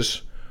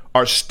nurses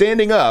are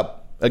standing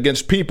up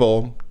against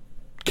people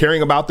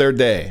caring about their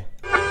day.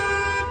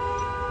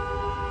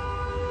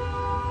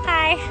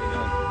 Hi.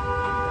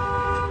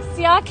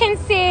 So y'all can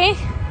see,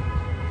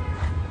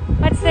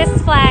 what's this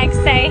flag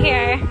say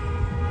here?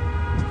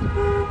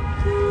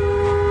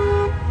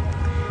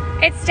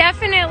 It's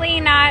definitely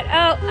not,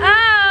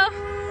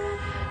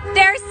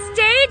 they're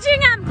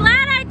staging, I'm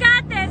glad I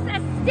got this, a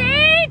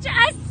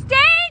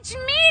stage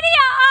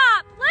media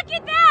op, look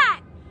at that,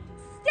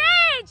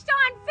 staged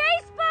on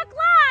Facebook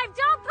Live,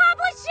 don't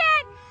publish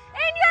it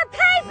in your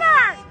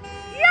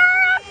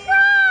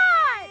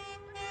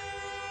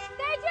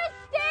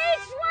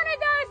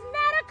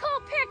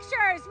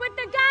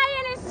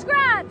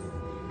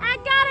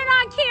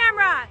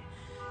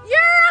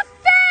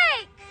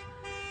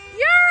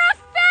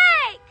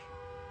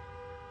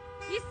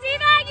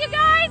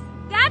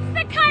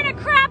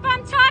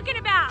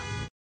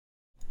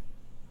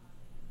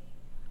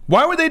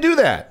Why would they do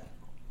that?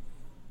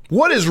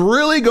 What is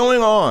really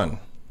going on?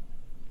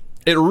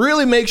 It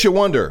really makes you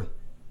wonder.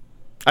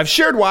 I've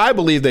shared why I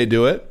believe they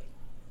do it.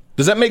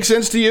 Does that make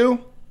sense to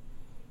you?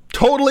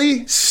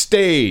 Totally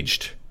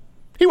staged.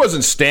 He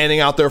wasn't standing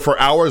out there for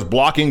hours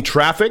blocking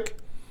traffic.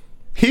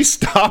 He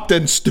stopped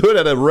and stood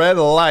at a red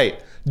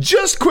light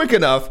just quick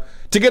enough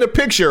to get a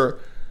picture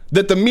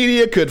that the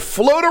media could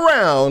float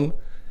around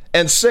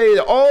and say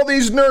all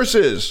these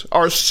nurses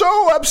are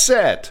so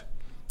upset.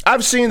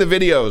 I've seen the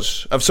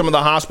videos of some of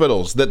the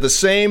hospitals that the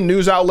same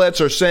news outlets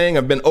are saying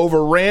have been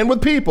overran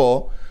with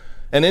people,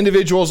 and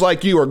individuals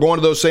like you are going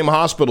to those same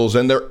hospitals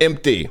and they're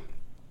empty.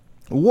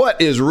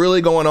 What is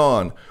really going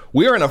on?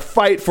 We are in a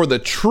fight for the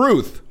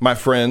truth, my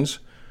friends.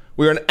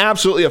 We are in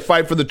absolutely a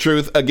fight for the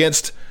truth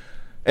against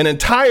an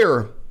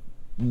entire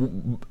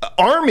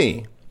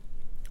army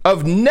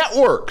of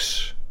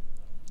networks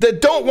that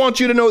don't want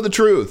you to know the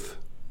truth,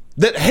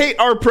 that hate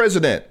our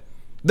president,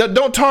 that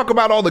don't talk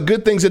about all the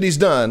good things that he's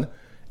done,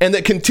 and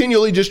that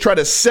continually just try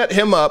to set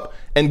him up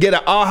and get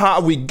an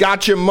aha, we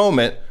gotcha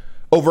moment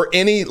over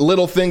any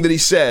little thing that he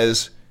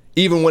says,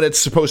 even when it's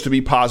supposed to be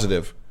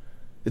positive.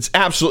 It's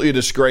absolutely a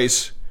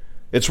disgrace.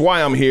 It's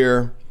why I'm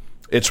here.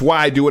 It's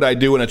why I do what I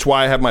do, and it's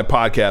why I have my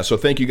podcast. So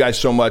thank you guys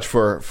so much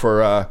for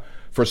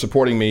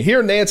supporting me.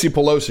 Here, Nancy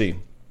Pelosi,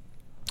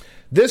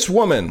 this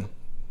woman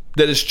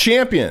that is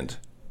championed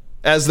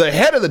as the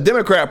head of the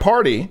Democrat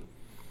Party,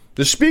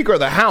 the Speaker of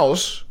the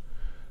House,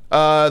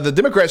 the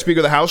Democrat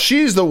Speaker of the House,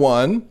 she's the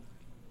one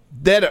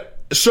that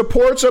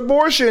supports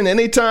abortion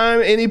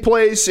anytime, any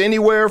place,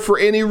 anywhere, for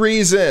any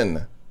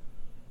reason.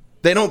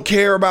 They don't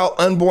care about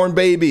unborn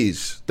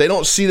babies. They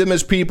don't see them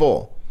as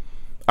people.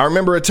 I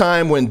remember a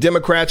time when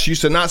Democrats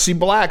used to not see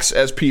blacks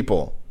as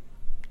people.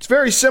 It's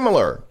very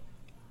similar.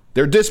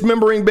 They're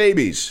dismembering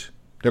babies.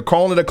 They're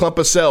calling it a clump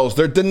of cells.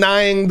 They're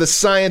denying the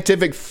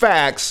scientific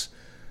facts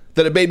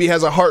that a baby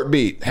has a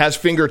heartbeat, has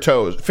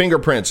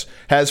fingerprints,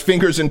 has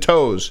fingers and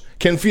toes,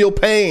 can feel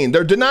pain.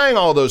 They're denying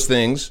all those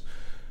things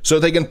so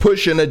they can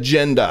push an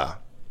agenda.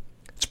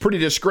 It's pretty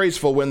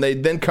disgraceful when they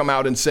then come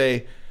out and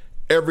say,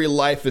 every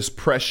life is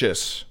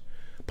precious.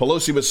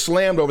 Pelosi was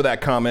slammed over that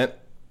comment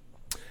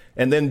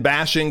and then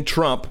bashing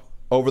Trump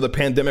over the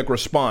pandemic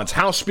response.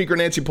 House Speaker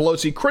Nancy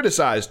Pelosi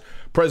criticized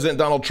President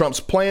Donald Trump's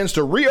plans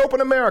to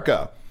reopen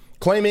America,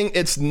 claiming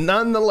it's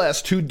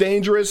nonetheless too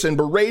dangerous and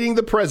berating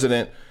the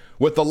president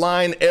with the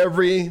line,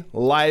 every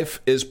life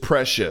is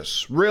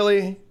precious.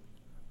 Really?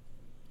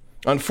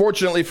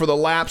 Unfortunately for the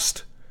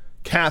lapsed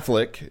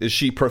Catholic, as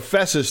she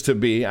professes to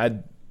be, I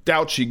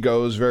doubt she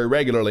goes very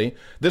regularly,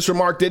 this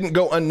remark didn't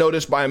go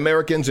unnoticed by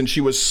Americans, and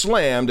she was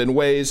slammed in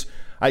ways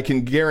I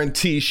can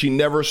guarantee she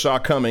never saw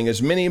coming.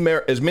 As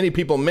many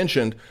people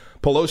mentioned,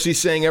 Pelosi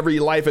saying every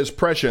life is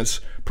precious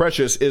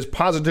is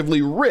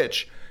positively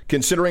rich,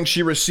 considering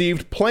she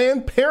received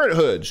Planned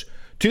Parenthood's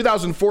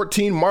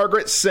 2014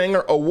 Margaret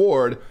Sanger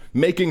Award,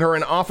 making her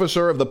an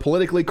officer of the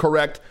politically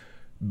correct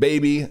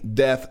baby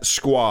death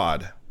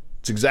squad.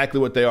 It's exactly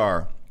what they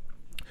are.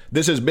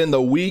 This has been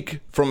the week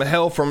from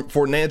hell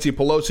for Nancy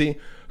Pelosi,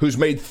 who's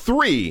made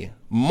 3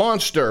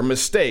 monster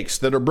mistakes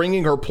that are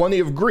bringing her plenty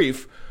of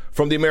grief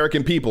from the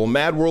American people.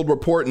 Mad World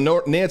report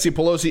Nancy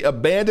Pelosi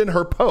abandoned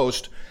her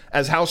post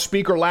as House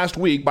Speaker last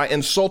week by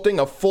insulting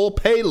a full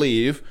pay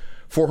leave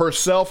for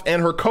herself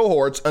and her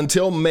cohorts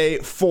until May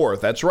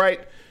 4th. That's right.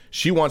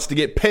 She wants to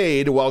get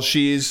paid while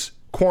she's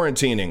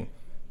quarantining.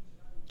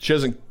 She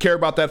doesn't care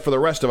about that for the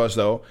rest of us,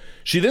 though.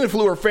 She then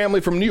flew her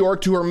family from New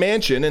York to her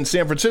mansion in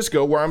San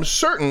Francisco, where I'm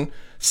certain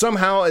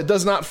somehow it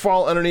does not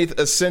fall underneath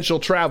essential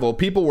travel.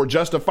 People were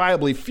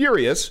justifiably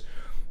furious,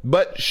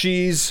 but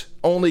she's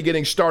only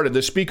getting started.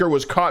 The speaker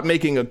was caught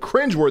making a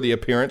cringeworthy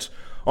appearance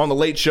on The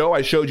Late Show.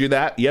 I showed you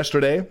that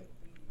yesterday.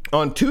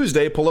 On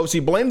Tuesday,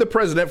 Pelosi blamed the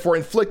president for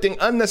inflicting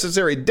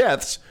unnecessary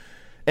deaths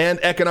and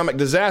economic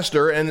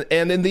disaster, and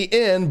in the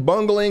end,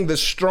 bungling the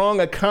strong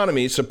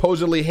economy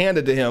supposedly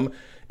handed to him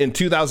in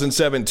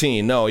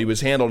 2017. No, he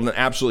was handled an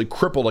absolutely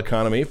crippled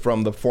economy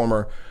from the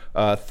former,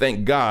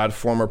 thank God,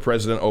 former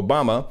President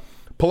Obama.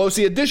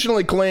 Pelosi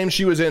additionally claimed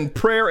she was in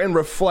prayer and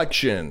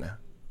reflection.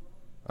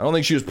 I don't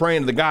think she was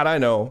praying to the God I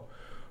know,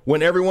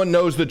 when everyone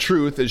knows the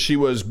truth, as she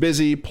was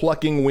busy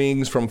plucking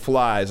wings from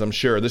flies, I'm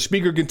sure. The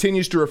speaker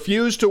continues to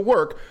refuse to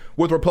work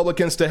with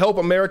Republicans to help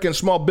American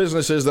small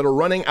businesses that are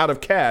running out of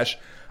cash.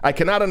 I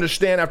cannot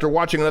understand, after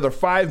watching another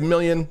 5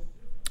 million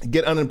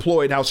get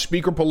unemployed, how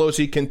Speaker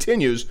Pelosi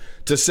continues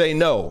to say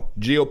no,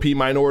 GOP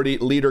Minority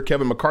Leader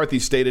Kevin McCarthy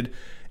stated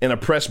in a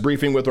press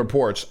briefing with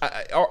reports.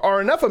 Are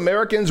enough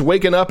Americans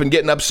waking up and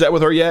getting upset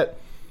with her yet?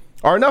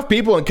 Are enough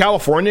people in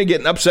California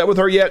getting upset with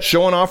her yet,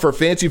 showing off her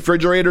fancy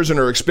refrigerators and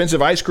her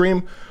expensive ice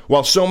cream,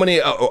 while so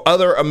many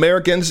other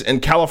Americans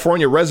and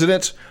California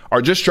residents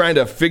are just trying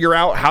to figure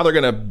out how they're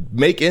going to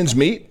make ends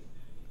meet?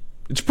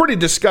 It's pretty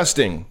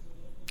disgusting.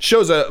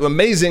 Shows an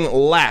amazing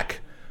lack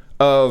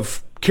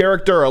of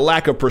character, a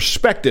lack of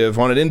perspective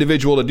on an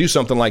individual to do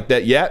something like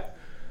that, yet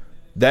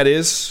that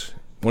is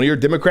one of your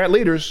Democrat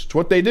leaders. It's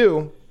what they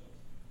do.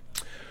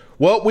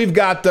 Well, we've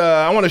got,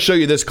 I want to show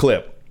you this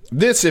clip.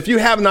 This, if you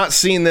have not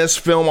seen this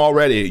film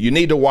already, you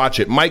need to watch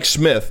it. Mike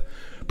Smith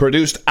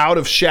produced Out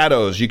of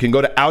Shadows. You can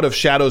go to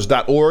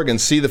outofshadows.org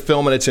and see the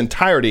film in its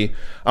entirety.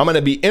 I'm going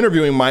to be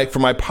interviewing Mike for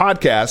my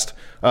podcast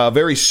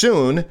very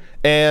soon,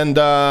 and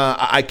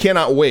I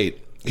cannot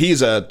wait. He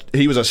was a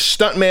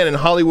stuntman in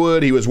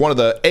Hollywood. He was one of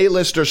the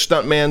A-lister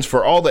stuntmans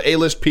for all the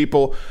A-list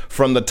people,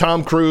 from the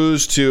Tom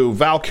Cruise to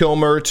Val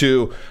Kilmer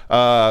to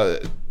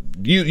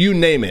you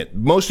name it.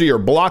 Most of your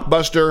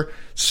blockbuster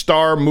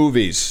star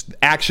movies,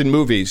 action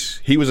movies,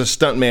 he was a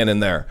stuntman in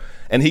there.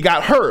 And he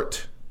got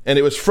hurt, and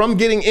it was from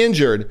getting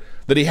injured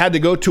that he had to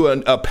go to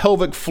a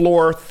pelvic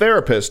floor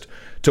therapist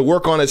to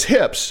work on his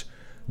hips,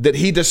 that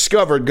he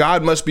discovered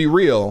God must be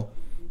real,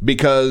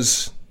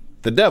 because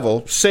the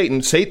devil,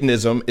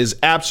 Satanism is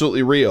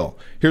absolutely real.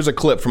 Here's a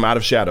clip from Out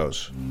of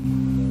Shadows.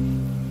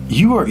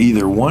 You are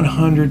either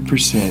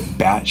 100%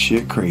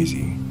 batshit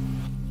crazy,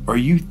 or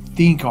you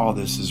think all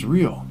this is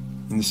real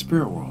in the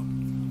spirit world.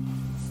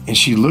 And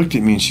she looked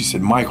at me and she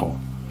said, Michael,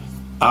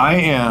 I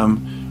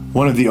am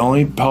one of the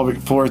only pelvic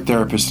floor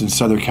therapists in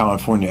Southern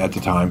California at the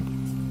time.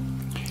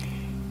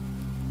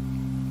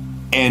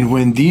 And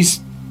when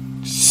these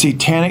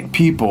satanic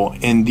people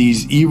and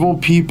these evil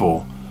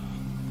people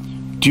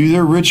do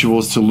their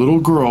rituals to little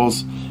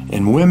girls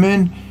and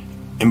women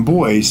and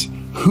boys,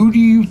 who do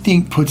you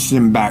think puts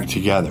them back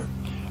together?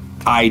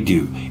 I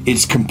do.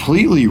 It's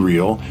completely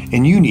real,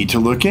 and you need to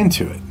look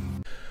into it.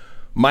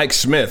 Mike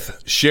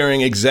Smith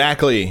sharing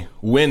exactly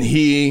when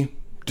he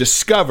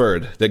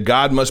discovered that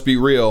God must be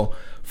real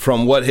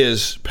from what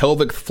his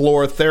pelvic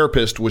floor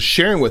therapist was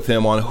sharing with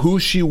him on who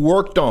she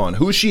worked on,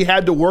 who she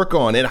had to work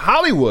on in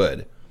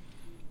Hollywood.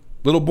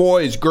 Little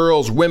boys,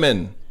 girls,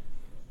 women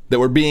that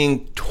were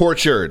being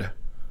tortured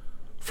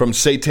from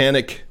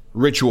satanic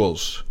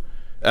rituals.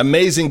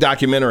 Amazing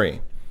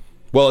documentary.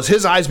 Well, as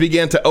his eyes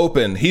began to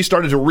open, he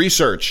started to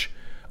research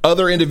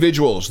other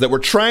individuals that were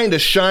trying to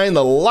shine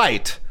the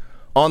light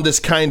on this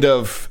kind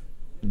of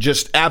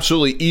just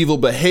absolutely evil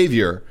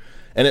behavior.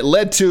 And it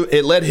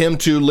led him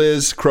to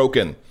Liz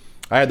Crokin.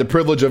 I had the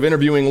privilege of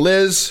interviewing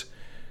Liz.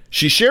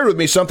 She shared with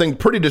me something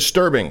pretty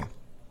disturbing,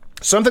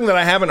 something that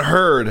I haven't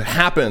heard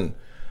happen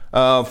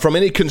from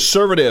any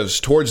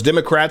conservatives towards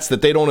Democrats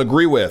that they don't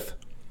agree with.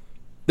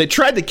 They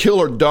tried to kill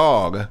her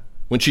dog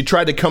when she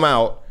tried to come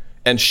out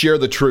and share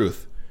the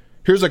truth.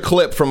 Here's a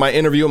clip from my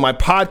interview on my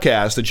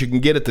podcast that you can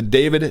get at the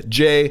David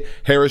J.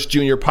 Harris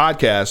Jr.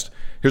 podcast.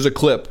 Here's a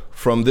clip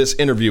from this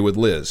interview with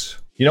Liz.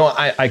 You know,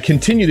 I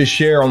continue to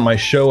share on my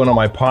show and on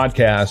my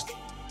podcast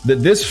that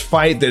this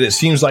fight that it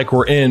seems like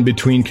we're in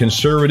between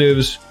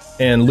conservatives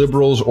and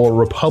liberals, or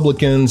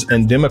Republicans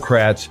and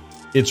Democrats,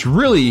 it's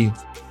really,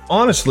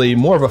 honestly,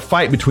 more of a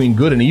fight between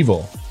good and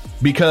evil,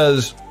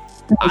 because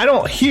I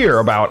don't hear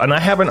about, and I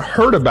haven't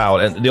heard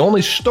about, and the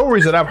only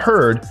stories that I've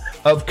heard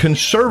of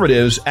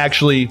conservatives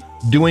actually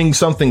doing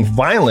something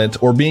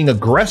violent or being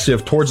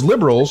aggressive towards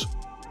liberals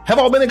have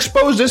all been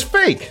exposed as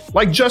fake,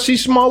 like Jussie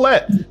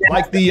Smollett,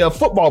 like the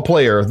football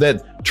player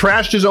that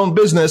trashed his own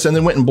business and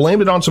then went and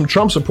blamed it on some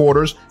Trump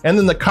supporters, and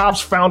then the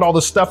cops found all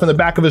the stuff in the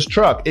back of his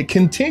truck. It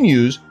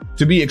continues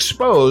to be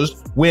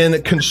exposed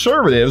when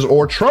conservatives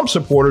or Trump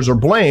supporters are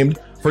blamed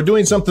for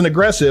doing something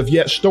aggressive,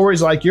 yet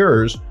stories like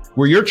yours,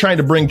 where you're trying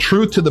to bring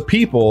truth to the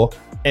people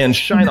and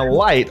shine a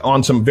light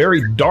on some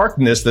very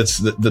darkness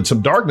that's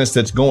some darkness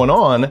that's going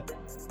on,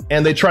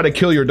 and they try to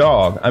kill your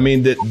dog. I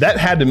mean, that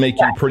had to make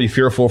you pretty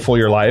fearful for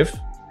your life.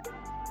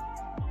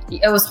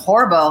 It was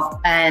horrible.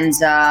 And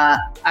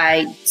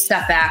I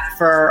stepped back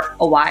for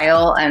a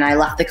while, and I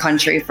left the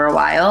country for a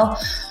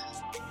while.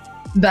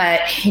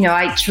 But, you know,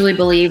 I truly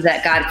believe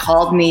that God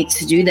called me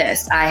to do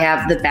this. I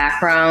have the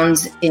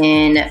background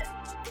in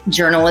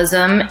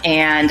journalism,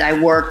 and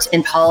I worked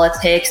in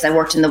politics. I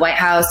worked in the White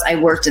House. I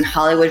worked in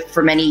Hollywood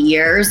for many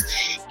years.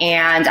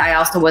 And I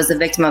also was a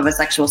victim of a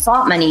sexual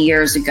assault many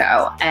years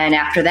ago. And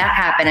after that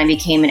happened, I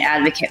became an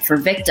advocate for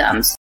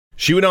victims.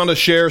 She went on to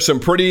share some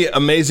pretty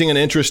amazing and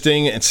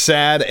interesting and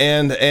sad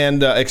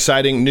and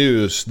exciting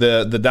news.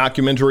 The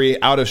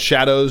documentary Out of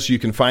Shadows, you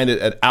can find it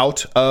at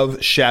Out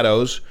of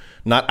Shadows,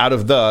 not out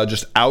of the,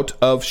 just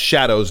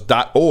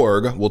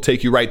outofshadows.org will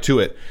take you right to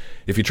it.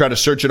 If you try to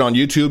search it on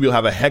YouTube, you'll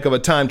have a heck of a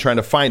time trying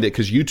to find it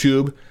because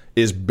YouTube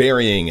is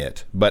burying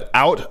it. But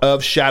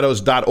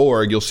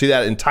outofshadows.org, you'll see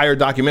that entire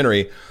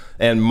documentary.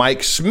 And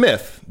Mike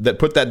Smith, that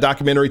put that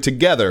documentary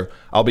together,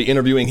 I'll be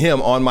interviewing him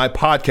on my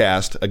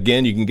podcast.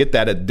 Again, you can get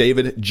that at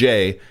David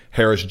J.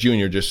 Harris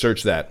Jr. Just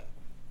search that.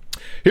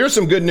 Here's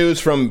some good news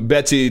from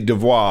Betsy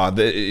DeVos,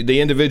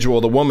 the individual,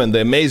 the woman,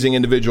 the amazing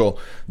individual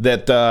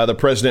that the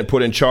president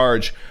put in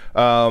charge.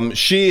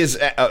 She is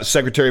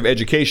Secretary of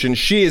Education.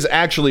 She is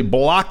actually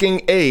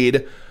blocking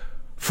aid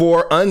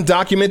for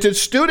undocumented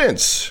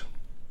students.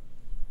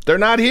 They're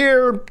not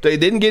here. They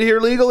didn't get here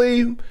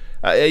legally.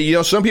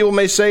 Some people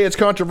may say it's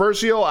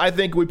controversial. I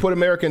think we put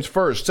Americans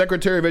first.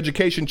 Secretary of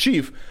Education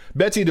Chief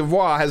Betsy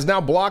DeVos has now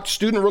blocked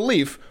student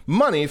relief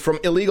money from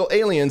illegal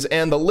aliens,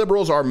 and the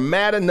liberals are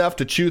mad enough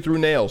to chew through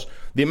nails.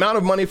 The amount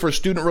of money for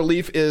student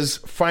relief is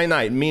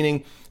finite,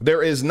 meaning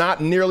there is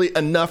not nearly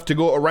enough to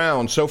go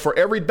around. So for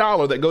every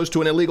dollar that goes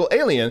to an illegal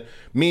alien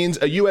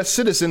means a U.S.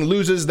 citizen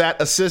loses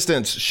that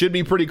assistance. Should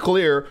be pretty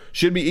clear,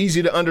 should be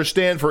easy to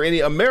understand for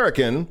any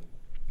American.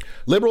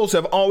 Liberals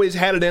have always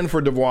had it in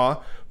for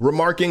DeVos,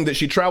 remarking that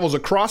she travels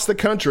across the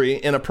country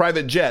in a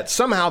private jet.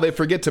 Somehow they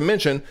forget to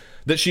mention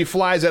that she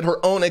flies at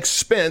her own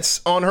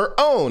expense on her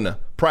own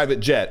private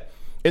jet.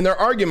 In their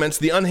arguments,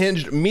 the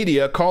unhinged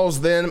media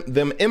calls them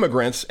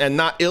immigrants and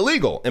not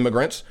illegal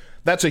immigrants.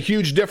 That's a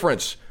huge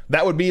difference.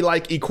 That would be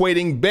like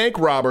equating bank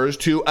robbers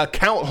to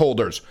account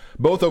holders,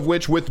 both of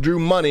which withdrew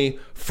money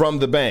from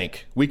the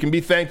bank. We can be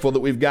thankful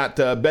that we've got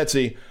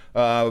Betsy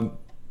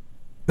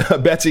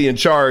in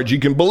charge. You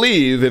can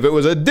believe if it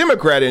was a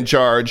Democrat in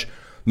charge,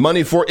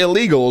 money for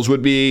illegals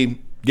would be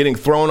getting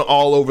thrown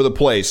all over the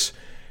place,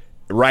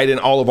 right in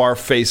all of our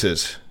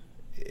faces.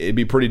 It'd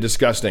be pretty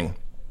disgusting.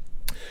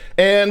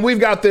 And we've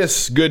got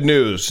this good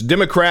news.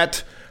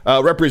 Democrat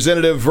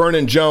Representative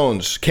Vernon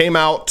Jones came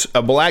out,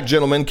 a black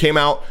gentleman, came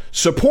out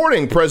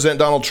supporting President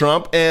Donald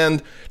Trump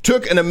and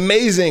took an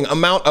amazing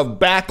amount of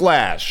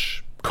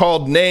backlash,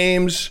 called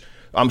names.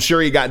 I'm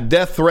sure he got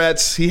death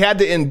threats. He had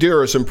to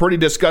endure some pretty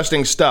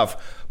disgusting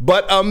stuff.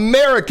 But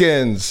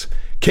Americans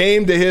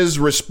came to his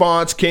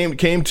response, came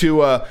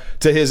to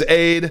his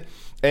aid,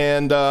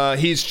 and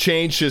he's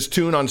changed his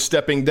tune on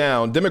stepping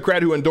down.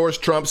 Democrat who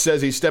endorsed Trump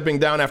says he's stepping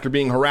down after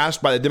being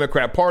harassed by the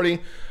Democrat Party.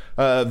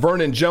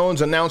 Vernon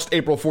Jones announced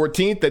April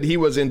 14th that he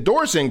was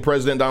endorsing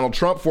President Donald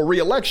Trump for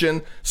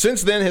re-election.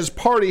 Since then, his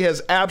party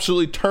has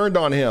absolutely turned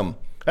on him.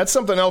 That's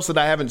something else that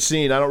I haven't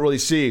seen. I don't really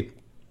see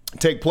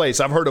take place.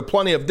 I've heard of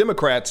plenty of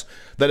Democrats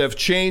that have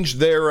changed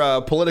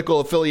their political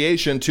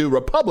affiliation to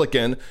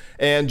Republican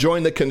and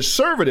joined the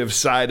conservative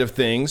side of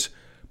things,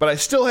 but I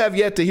still have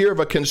yet to hear of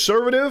a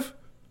conservative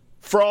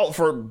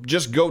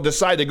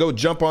decide to go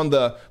jump on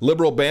the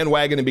liberal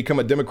bandwagon and become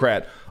a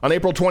Democrat. On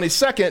April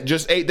 22nd,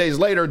 just 8 days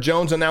later,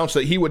 Jones announced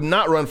that he would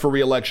not run for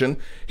re-election.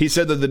 He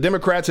said that the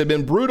Democrats had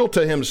been brutal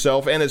to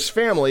himself and his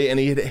family, and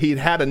he'd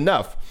had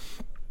enough.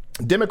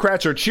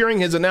 Democrats are cheering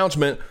his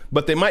announcement,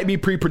 but they might be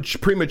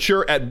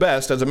premature at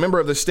best. As a member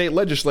of the state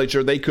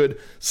legislature, they could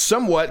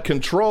somewhat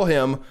control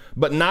him,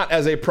 but not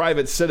as a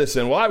private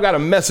citizen. Well, I've got a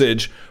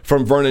message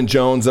from Vernon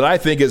Jones that I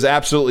think is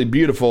absolutely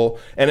beautiful,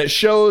 and it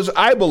shows,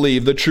 I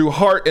believe, the true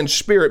heart and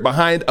spirit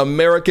behind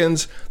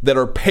Americans that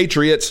are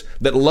patriots,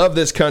 that love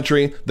this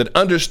country, that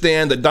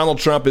understand that Donald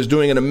Trump is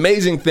doing an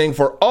amazing thing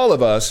for all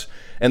of us,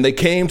 and they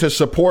came to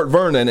support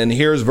Vernon, and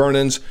here's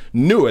Vernon's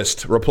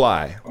newest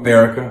reply.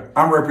 America,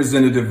 I'm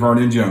Representative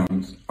Vernon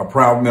Jones, a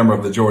proud member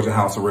of the Georgia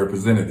House of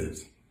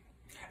Representatives.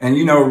 And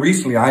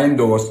recently I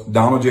endorsed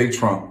Donald J.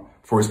 Trump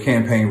for his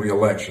campaign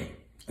re-election,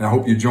 and I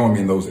hope you join me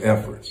in those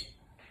efforts.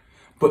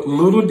 But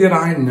little did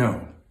I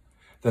know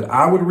that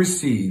I would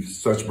receive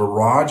such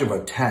barrage of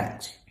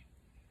attacks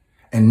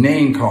and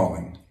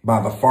name-calling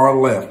by the far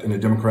left in the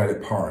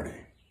Democratic Party.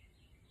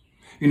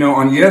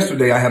 On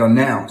yesterday I had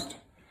announced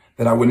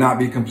that I would not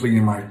be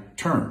completing my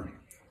term.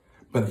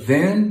 But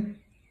then,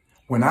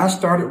 when I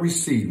started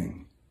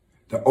receiving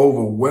the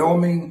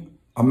overwhelming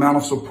amount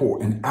of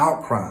support and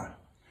outcry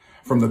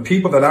from the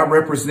people that I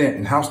represent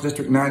in House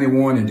District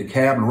 91 in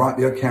DeKalb and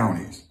Rockdale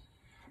counties,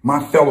 my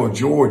fellow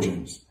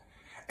Georgians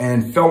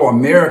and fellow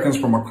Americans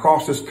from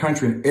across this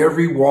country in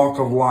every walk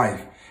of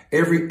life,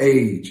 every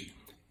age,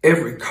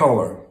 every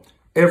color,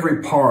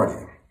 every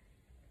party,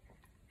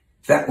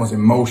 that was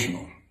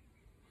emotional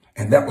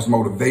and that was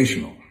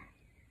motivational.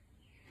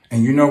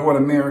 And you know what,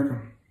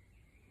 America?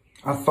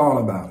 I thought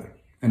about it,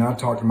 and I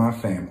talked to my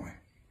family,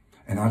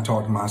 and I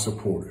talked to my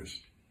supporters.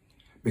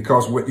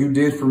 Because what you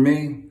did for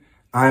me,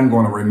 I'm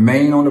going to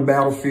remain on the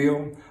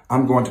battlefield.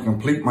 I'm going to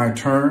complete my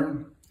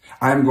term.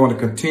 I'm going to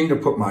continue to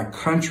put my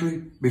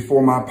country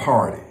before my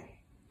party.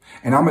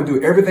 And I'm going to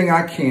do everything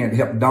I can to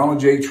help Donald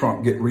J.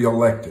 Trump get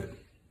reelected.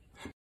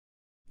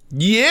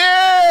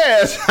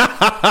 Yes!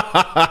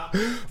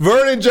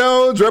 Vernon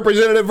Jones,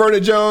 Representative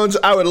Vernon Jones,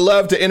 I would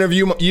love to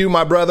interview you,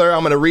 my brother.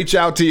 I'm going to reach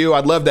out to you.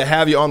 I'd love to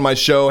have you on my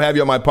show, have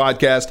you on my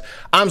podcast.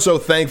 I'm so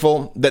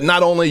thankful that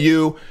not only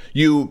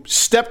you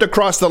stepped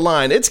across the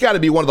line. It's got to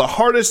be one of the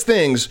hardest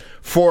things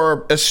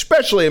for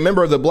especially a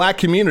member of the black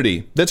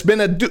community that's been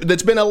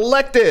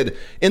elected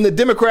in the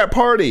Democrat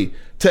Party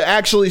to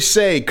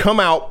actually come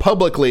out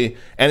publicly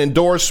and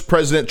endorse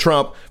President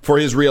Trump for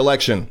his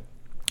reelection.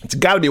 It's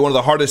got to be one of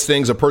the hardest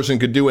things a person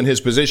could do in his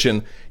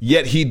position,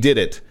 yet he did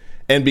it.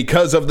 And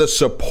because of the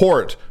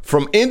support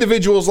from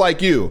individuals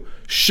like you,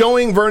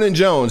 showing Vernon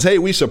Jones, hey,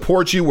 we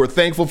support you, we're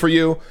thankful for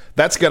you,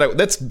 that's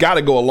got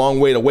to go a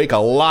long way to wake a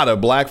lot of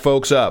black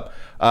folks up.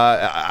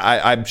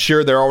 I'm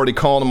sure they're already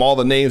calling them all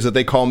the names that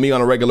they call me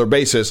on a regular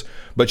basis.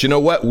 But you know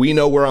what? We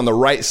know we're on the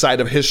right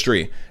side of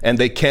history, and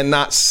they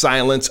cannot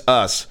silence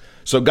us.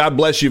 So God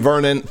bless you,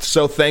 Vernon.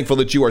 So thankful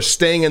that you are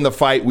staying in the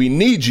fight. We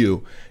need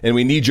you, and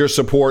we need your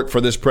support for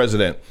this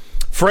president.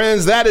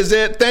 Friends, that is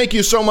it. Thank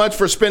you so much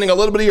for spending a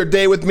little bit of your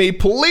day with me.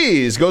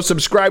 Please go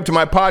subscribe to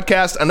my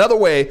podcast. Another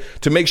way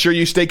to make sure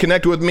you stay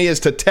connected with me is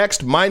to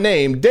text my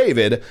name,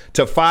 David,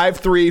 to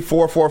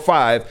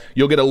 53445.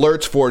 You'll get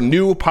alerts for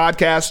new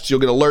podcasts.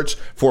 You'll get alerts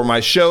for my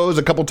shows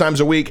a couple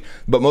times a week.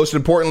 But most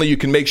importantly, you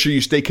can make sure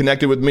you stay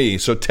connected with me.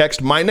 So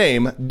text my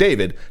name,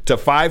 David, to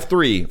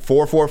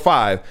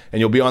 53445, and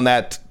you'll be on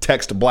that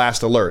text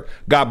blast alert.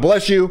 God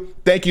bless you.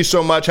 Thank you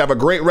so much. Have a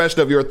great rest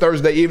of your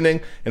Thursday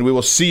evening, and we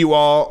will see you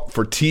all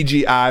for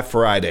TGI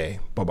Friday.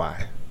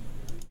 Bye-bye.